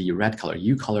 which is the red color,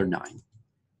 uColor 9. And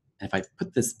if I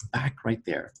put this back right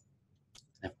there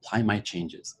and apply my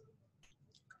changes,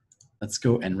 let's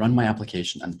go and run my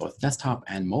application on both desktop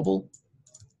and mobile.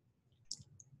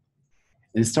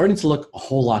 And it's starting to look a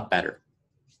whole lot better,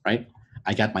 right?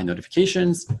 I got my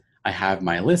notifications, I have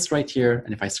my list right here,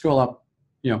 and if I scroll up,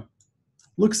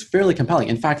 looks fairly compelling.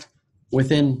 In fact,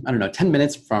 within, 10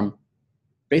 minutes from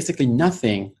basically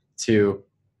nothing to,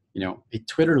 a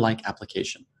Twitter-like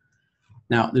application.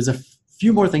 Now, there's a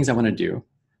few more things I want to do.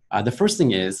 The first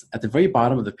thing is, at the very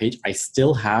bottom of the page, I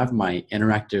still have my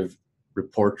interactive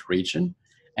report region,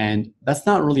 and that's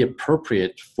not really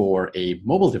appropriate for a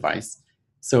mobile device.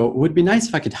 So it would be nice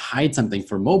if I could hide something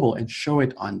for mobile and show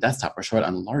it on desktop or show it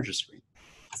on a larger screen.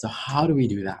 So how do we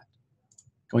do that?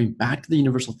 Going back to the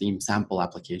universal theme sample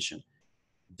application,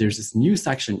 there's this new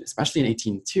section, especially in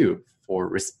 18.2, for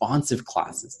responsive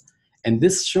classes. And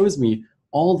this shows me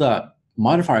all the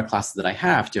modifier classes that I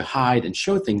have to hide and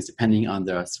show things depending on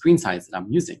the screen size that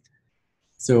I'm using.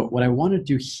 So what I want to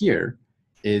do here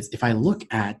is if I look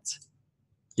at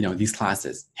these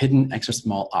classes, hidden, extra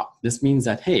small, up, this means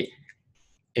that, hey,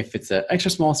 if it's an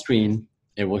extra small screen,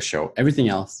 it will show. Everything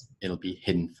else, it'll be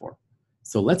hidden for.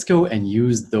 So let's go and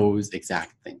use those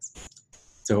exact things.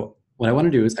 So what I want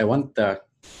to do is I want the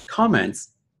comments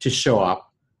to show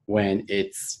up when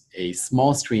it's a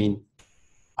small screen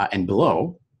and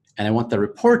below, and I want the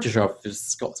report to show up if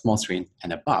it's a small screen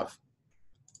and above.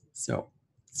 So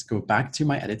let's go back to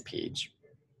my edit page.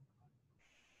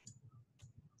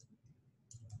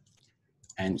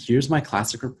 And here's my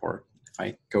classic report. If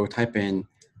I go type in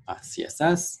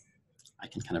CSS, I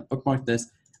can kind of bookmark this.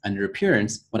 Under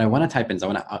appearance, what I want to type in is I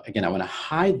want to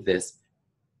hide this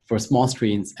for small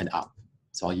screens and up.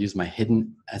 So I'll use my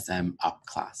hidden SM up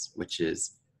class, which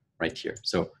is right here.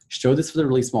 So show this for the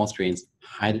really small screens,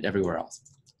 hide it everywhere else.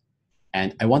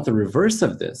 And I want the reverse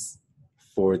of this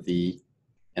for the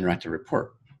interactive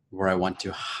report, where I want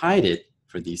to hide it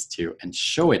for these two and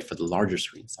show it for the larger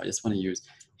screen. So I just want to use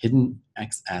hidden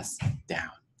XS down.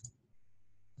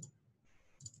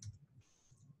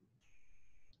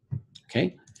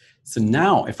 Okay, so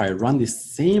now if I run the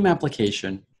same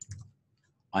application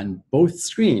on both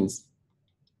screens,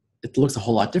 it looks a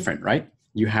whole lot different, right?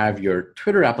 You have your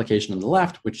Twitter application on the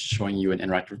left, which is showing you an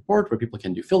interactive report where people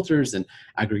can do filters and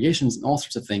aggregations and all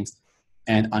sorts of things.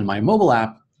 And on my mobile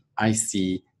app, I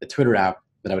see the Twitter app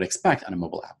that I would expect on a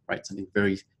mobile app, right? Something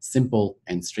very simple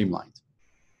and streamlined.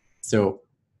 So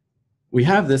we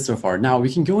have this so far. Now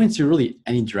we can go into really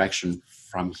any direction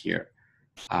from here.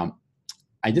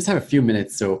 I just have a few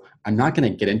minutes, so I'm not going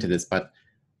to get into this, but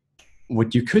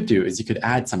what you could do is you could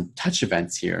add some touch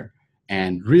events here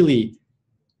and really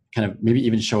kind of maybe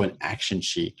even show an action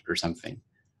sheet or something.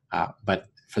 But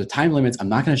for the time limits, I'm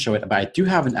not going to show it, but I do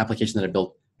have an application that I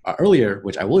built earlier,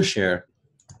 which I will share.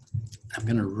 I'm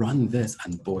going to run this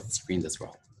on both screens as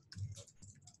well.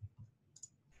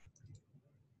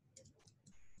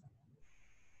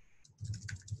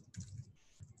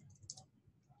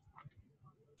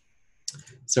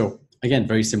 So again,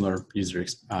 very similar user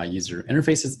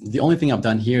interfaces. The only thing I've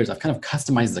done here is I've kind of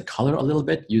customized the color a little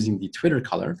bit using the Twitter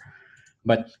color.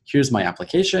 But here's my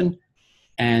application.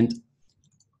 And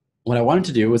what I wanted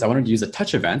to do was I wanted to use a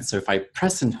touch event. So if I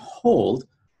press and hold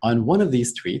on one of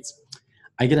these tweets,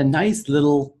 I get a nice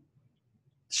little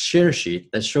share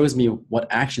sheet that shows me what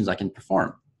actions I can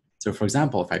perform. So for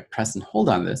example, if I press and hold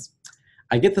on this,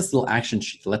 I get this little action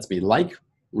sheet that lets me like,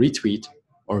 retweet,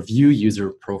 or view user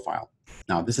profile.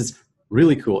 Now, this is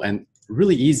really cool and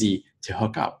really easy to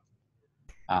hook up.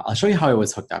 I'll show you how it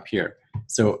was hooked up here.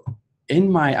 So in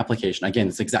my application, again,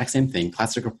 it's the exact same thing,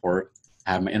 classic report,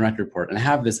 I have my interact report, and I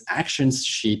have this actions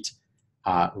sheet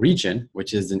region,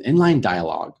 which is an inline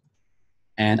dialog.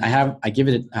 And I give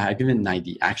it an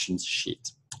ID, actions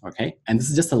sheet. Okay, and this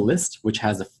is just a list which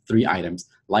has the 3 items: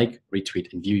 like,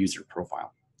 retweet, and view user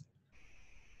profile.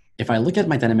 If I look at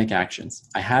my dynamic actions,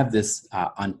 I have this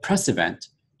on press event,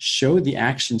 show the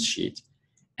action sheet.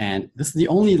 And this is the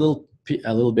only a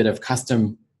little bit of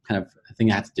custom kind of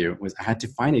thing I had to do, was I had to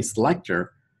find a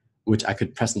selector which I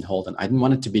could press and hold. And I didn't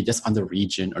want it to be just on the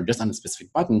region or just on a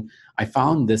specific button. I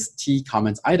found this T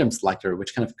comments item selector,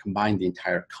 which kind of combined the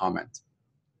entire comment.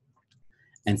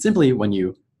 And simply when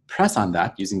you press on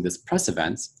that using this press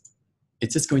events,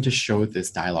 it's just going to show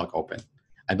this dialog open.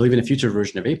 I believe in a future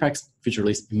version of Apex, future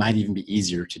release, it might even be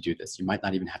easier to do this. You might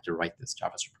not even have to write this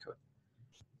JavaScript code.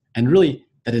 And really,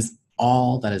 that is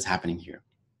all that is happening here.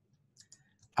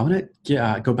 I want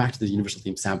to go back to the Universal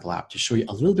Theme sample app to show you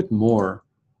a little bit more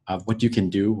of what you can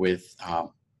do with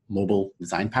mobile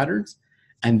design patterns.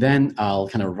 And then I'll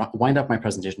kind of wind up my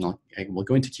presentation. We'll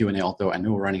go into Q&A, although I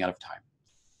know we're running out of time.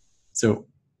 So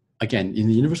again, in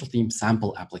the Universal Theme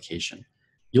sample application,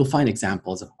 you'll find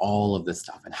examples of all of this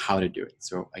stuff and how to do it.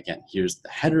 So again, here's the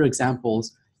header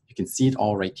examples. You can see it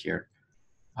all right here.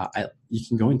 You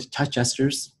can go into touch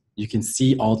gestures. You can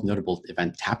see all the notable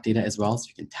event tap data as well. So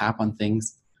you can tap on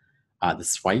things, the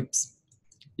swipes.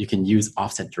 You can use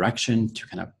offset direction to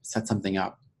kind of set something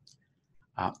up.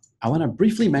 I want to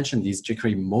briefly mention these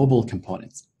jQuery mobile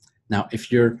components. Now,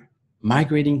 if you're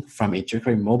migrating from a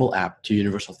jQuery mobile app to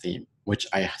Universal Theme, which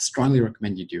I strongly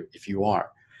recommend you do if you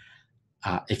are,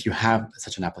 if you have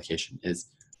such an application, is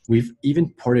we've even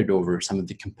ported over some of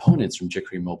the components from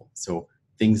jQuery mobile. So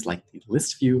things like the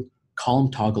list view,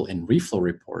 column toggle, and reflow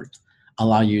report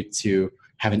allow you to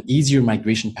have an easier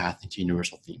migration path into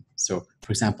Universal Theme. So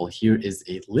for example, here is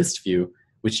a list view,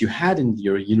 which you had in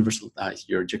your your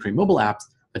jQuery mobile apps,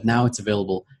 but now it's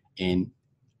available in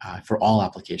for all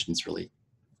applications really.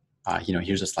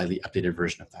 Here's a slightly updated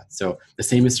version of that. So the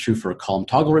same is true for a column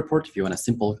toggle report. If you want a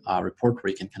simple report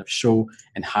where you can kind of show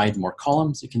and hide more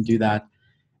columns, you can do that.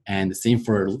 And the same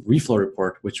for a reflow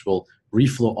report, which will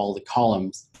reflow all the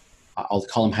columns, all the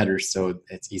column headers, so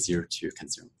it's easier to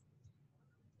consume.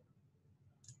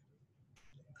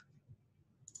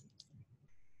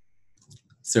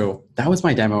 So that was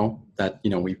my demo that,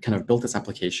 we kind of built this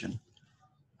application.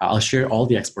 I'll share all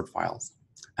the export files.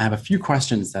 I have a few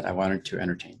questions that I wanted to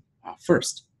entertain.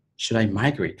 First, should I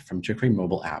migrate from jQuery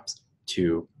mobile apps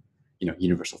to,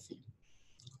 Universal Theme?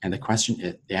 And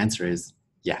the answer is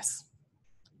yes.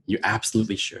 You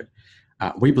absolutely should.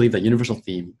 We believe that Universal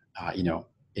Theme,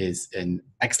 is an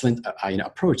excellent,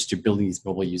 approach to building these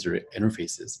mobile user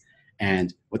interfaces.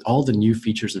 And with all the new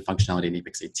features and functionality in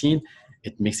Apex 18,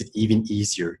 it makes it even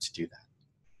easier to do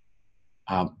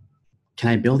that. Can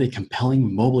I build a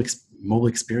compelling mobile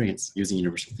experience using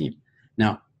Universal Theme?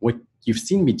 Now, what you've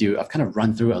seen me do, I've kind of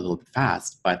run through it a little bit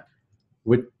fast, but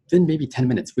within maybe 10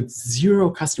 minutes, with zero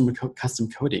custom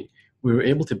coding, we were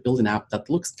able to build an app that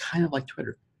looks kind of like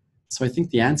Twitter. So I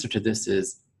think the answer to this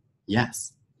is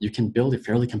yes, you can build a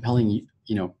fairly compelling,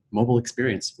 mobile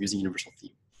experience using Universal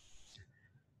Theme.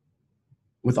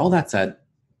 With all that said,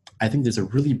 I think there's a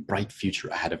really bright future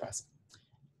ahead of us.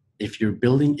 If you're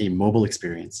building a mobile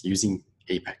experience using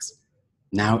Apex,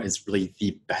 now is really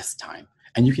the best time.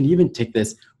 And you can even take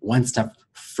this one step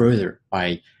further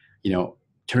by,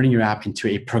 turning your app into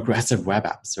a progressive web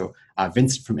app. So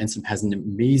Vincent from Instant has an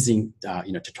amazing,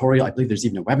 tutorial. I believe there's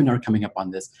even a webinar coming up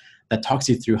on this that talks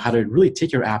you through how to really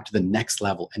take your app to the next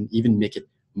level and even make it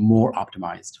more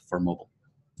optimized for mobile.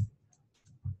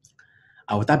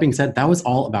 With that being said, that was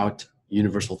all about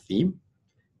Universal Theme.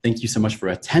 Thank you so much for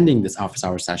attending this Office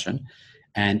Hours session.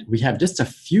 And we have just a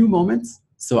few moments,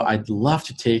 so I'd love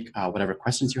to take whatever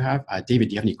questions you have. David,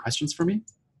 do you have any questions for me?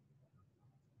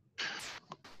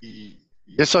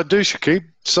 Yes, I do, Shakeeb.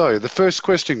 So the first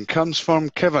question comes from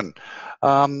Kevin.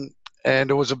 And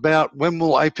it was about when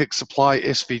will Apex supply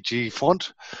SVG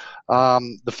font?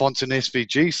 The font's in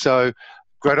SVG, so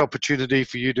great opportunity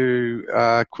for you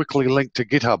to quickly link to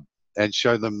GitHub and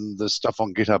show them the stuff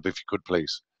on GitHub if you could,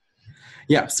 please.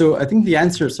 Yeah, so I think the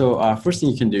answer, first thing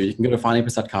you can do, you can go to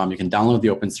fontapex.com, you can download the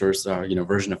open source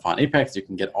version of Font Apex, you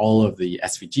can get all of the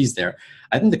SVGs there.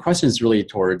 I think the question is really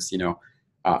towards,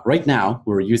 right now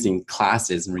we're using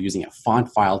classes and we're using a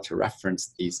font file to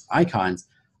reference these icons.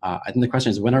 I think the question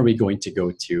is, when are we going to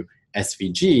go to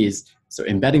SVGs, so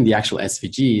embedding the actual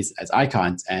SVGs as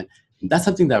icons? And that's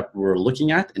something that we're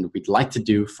looking at and we'd like to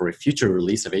do for a future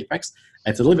release of Apex.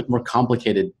 It's a little bit more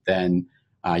complicated than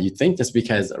you'd think, just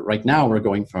because right now we're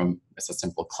going from a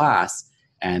simple class,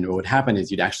 and what would happen is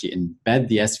you'd actually embed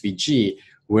the SVG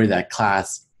where that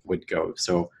class would go.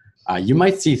 So you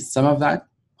might see some of that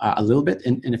a little bit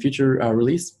in a future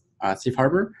release, Safe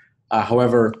Harbor.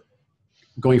 However,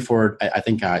 going forward, I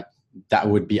think that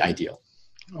would be ideal.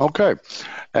 Okay.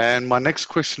 And my next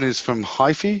question is from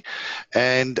Hyphy,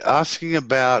 and asking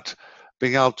about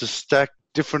being able to stack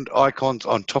different icons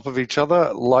on top of each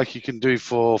other like you can do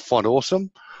for Font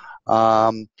Awesome.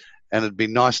 And it'd be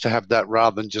nice to have that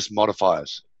rather than just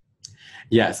modifiers.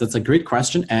 Yes, that's a great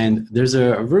question. And there's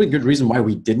a really good reason why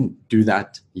we didn't do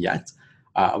that yet.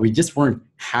 We just weren't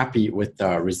happy with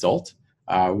the result.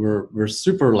 We're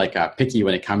super picky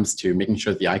when it comes to making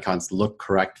sure that the icons look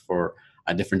correct for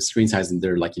a different screen size, and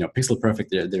they're pixel perfect.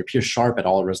 They appear sharp at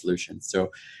all resolutions.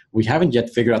 So we haven't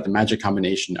yet figured out the magic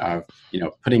combination of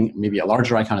putting maybe a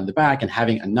larger icon in the back and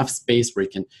having enough space where you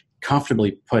can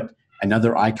comfortably put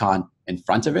another icon in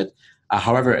front of it.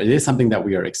 However, it is something that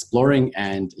we are exploring,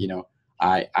 and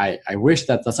I wish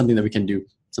that that's something that we can do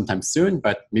sometime soon.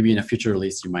 But maybe in a future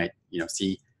release, you might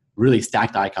see really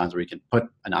stacked icons where you can put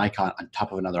an icon on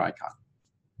top of another icon.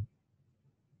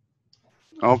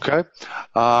 Okay.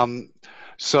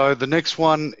 So the next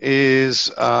one is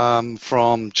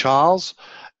from Charles,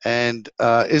 and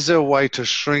is there a way to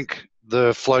shrink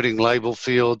the floating label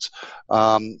fields?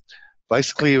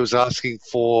 Basically, he was asking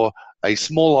for a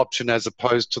small option as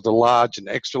opposed to the large and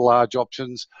extra large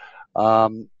options,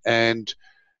 and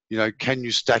can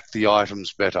you stack the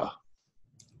items better?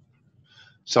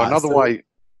 So another way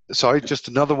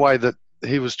that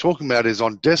he was talking about is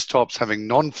on desktops having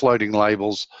non-floating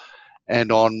labels,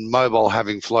 and on mobile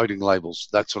having floating labels,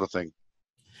 that sort of thing.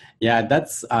 Yeah,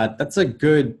 that's a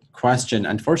good question.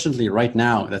 Unfortunately, right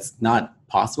now, that's not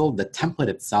possible. The template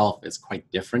itself is quite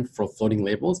different for floating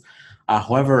labels.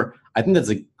 However, I think that's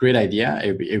a great idea.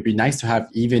 It'd be nice to have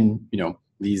even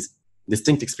these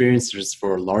distinct experiences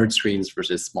for large screens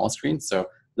versus small screens. So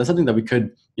that's something that we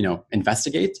could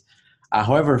investigate.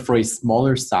 However, for a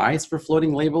smaller size for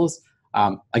floating labels,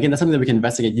 again, that's something that we can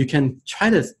investigate. You can try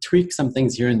to tweak some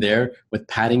things here and there with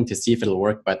padding to see if it'll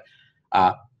work, but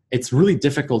it's really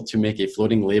difficult to make a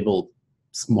floating label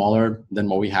smaller than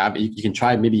what we have. You can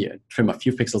try maybe trim a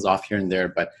few pixels off here and there,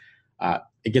 but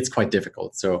it gets quite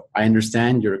difficult. So I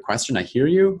understand your question. I hear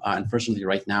you. Unfortunately,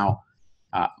 right now,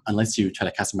 unless you try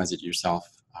to customize it yourself,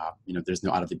 there's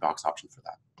no out-of-the-box option for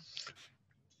that.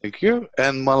 Thank you.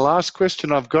 And my last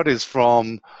question I've got is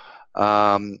from,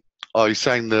 you're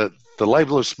saying that the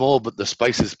label is small, but the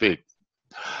space is big.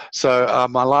 So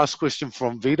my last question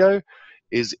from Vito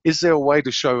is there a way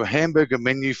to show a hamburger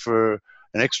menu for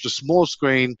an extra small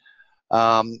screen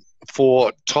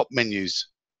for top menus,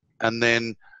 and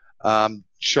then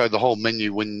show the whole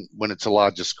menu when it's a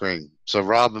larger screen? So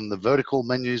rather than the vertical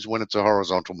menus, when it's a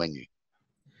horizontal menu.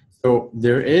 So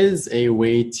there is a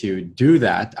way to do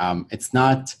that. It's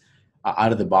not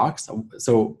out of the box.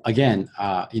 So again,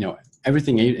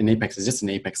 everything in Apex is just an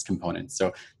Apex component.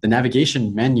 So the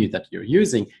navigation menu that you're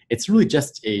using, it's really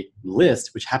just a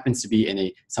list which happens to be in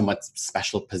a somewhat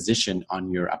special position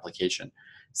on your application.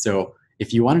 So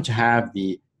if you wanted to have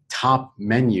the top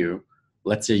menu,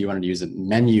 let's say you wanted to use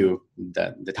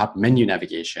the top menu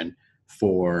navigation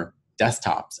for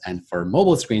desktops, and for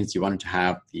mobile screens, you wanted to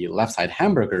have the left side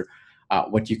hamburger,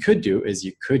 what you could do is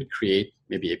you could create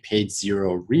maybe a page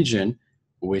 0 region,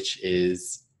 which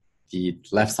is the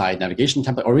left side navigation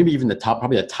template, or maybe even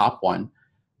probably the top one,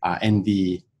 and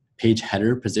the page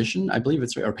header position, I believe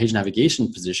it's right, or page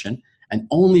navigation position, and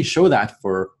only show that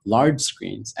for large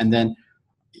screens, and then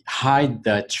hide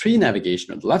the tree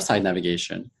navigation or the left side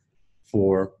navigation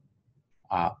for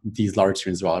these large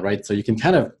screens as well, right? So you can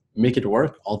kind of make it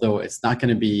work, although it's not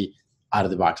going to be out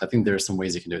of the box. I think there are some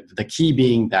ways you can do it. The key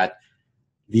being that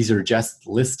these are just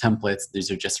list templates,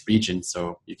 these are just regions,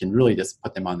 so you can really just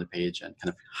put them on the page and kind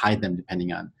of hide them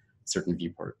depending on certain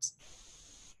viewports.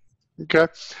 Okay,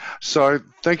 so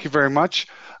thank you very much.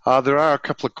 There are a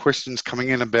couple of questions coming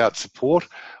in about support.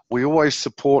 We always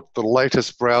support the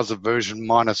latest browser version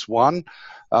 -1.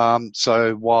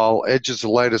 So while Edge is the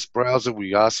latest browser,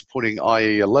 we are supporting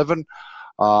IE 11.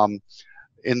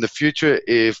 In the future,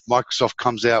 if Microsoft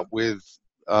comes out with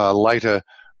later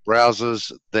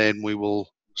browsers, then we will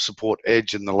support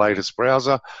Edge in the latest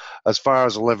browser. As far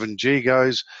as 11G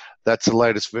goes, that's the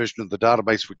latest version of the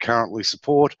database we currently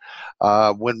support.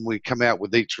 When we come out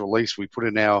with each release, we put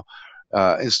in our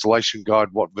installation guide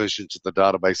what versions of the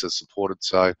database are supported.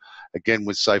 So again,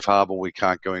 with Safe Harbor, we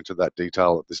can't go into that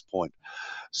detail at this point.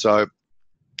 So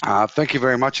thank you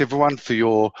very much, everyone, for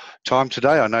your time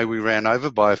today. I know we ran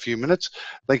over by a few minutes.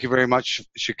 Thank you very much,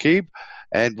 Shakeeb.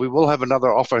 And we will have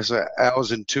another office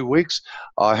hours in 2 weeks.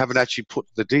 I haven't actually put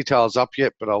the details up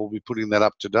yet, but I will be putting that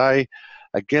up today.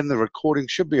 Again, the recording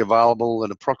should be available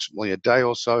in approximately a day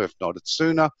or so, if not it's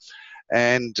sooner.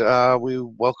 And we're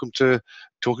welcome to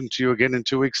talking to you again in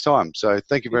 2 weeks' time. So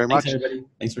thank you very Thanks, much. everybody.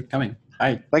 Thanks for coming.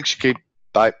 Bye. Thanks, Shakeeb.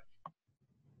 Bye.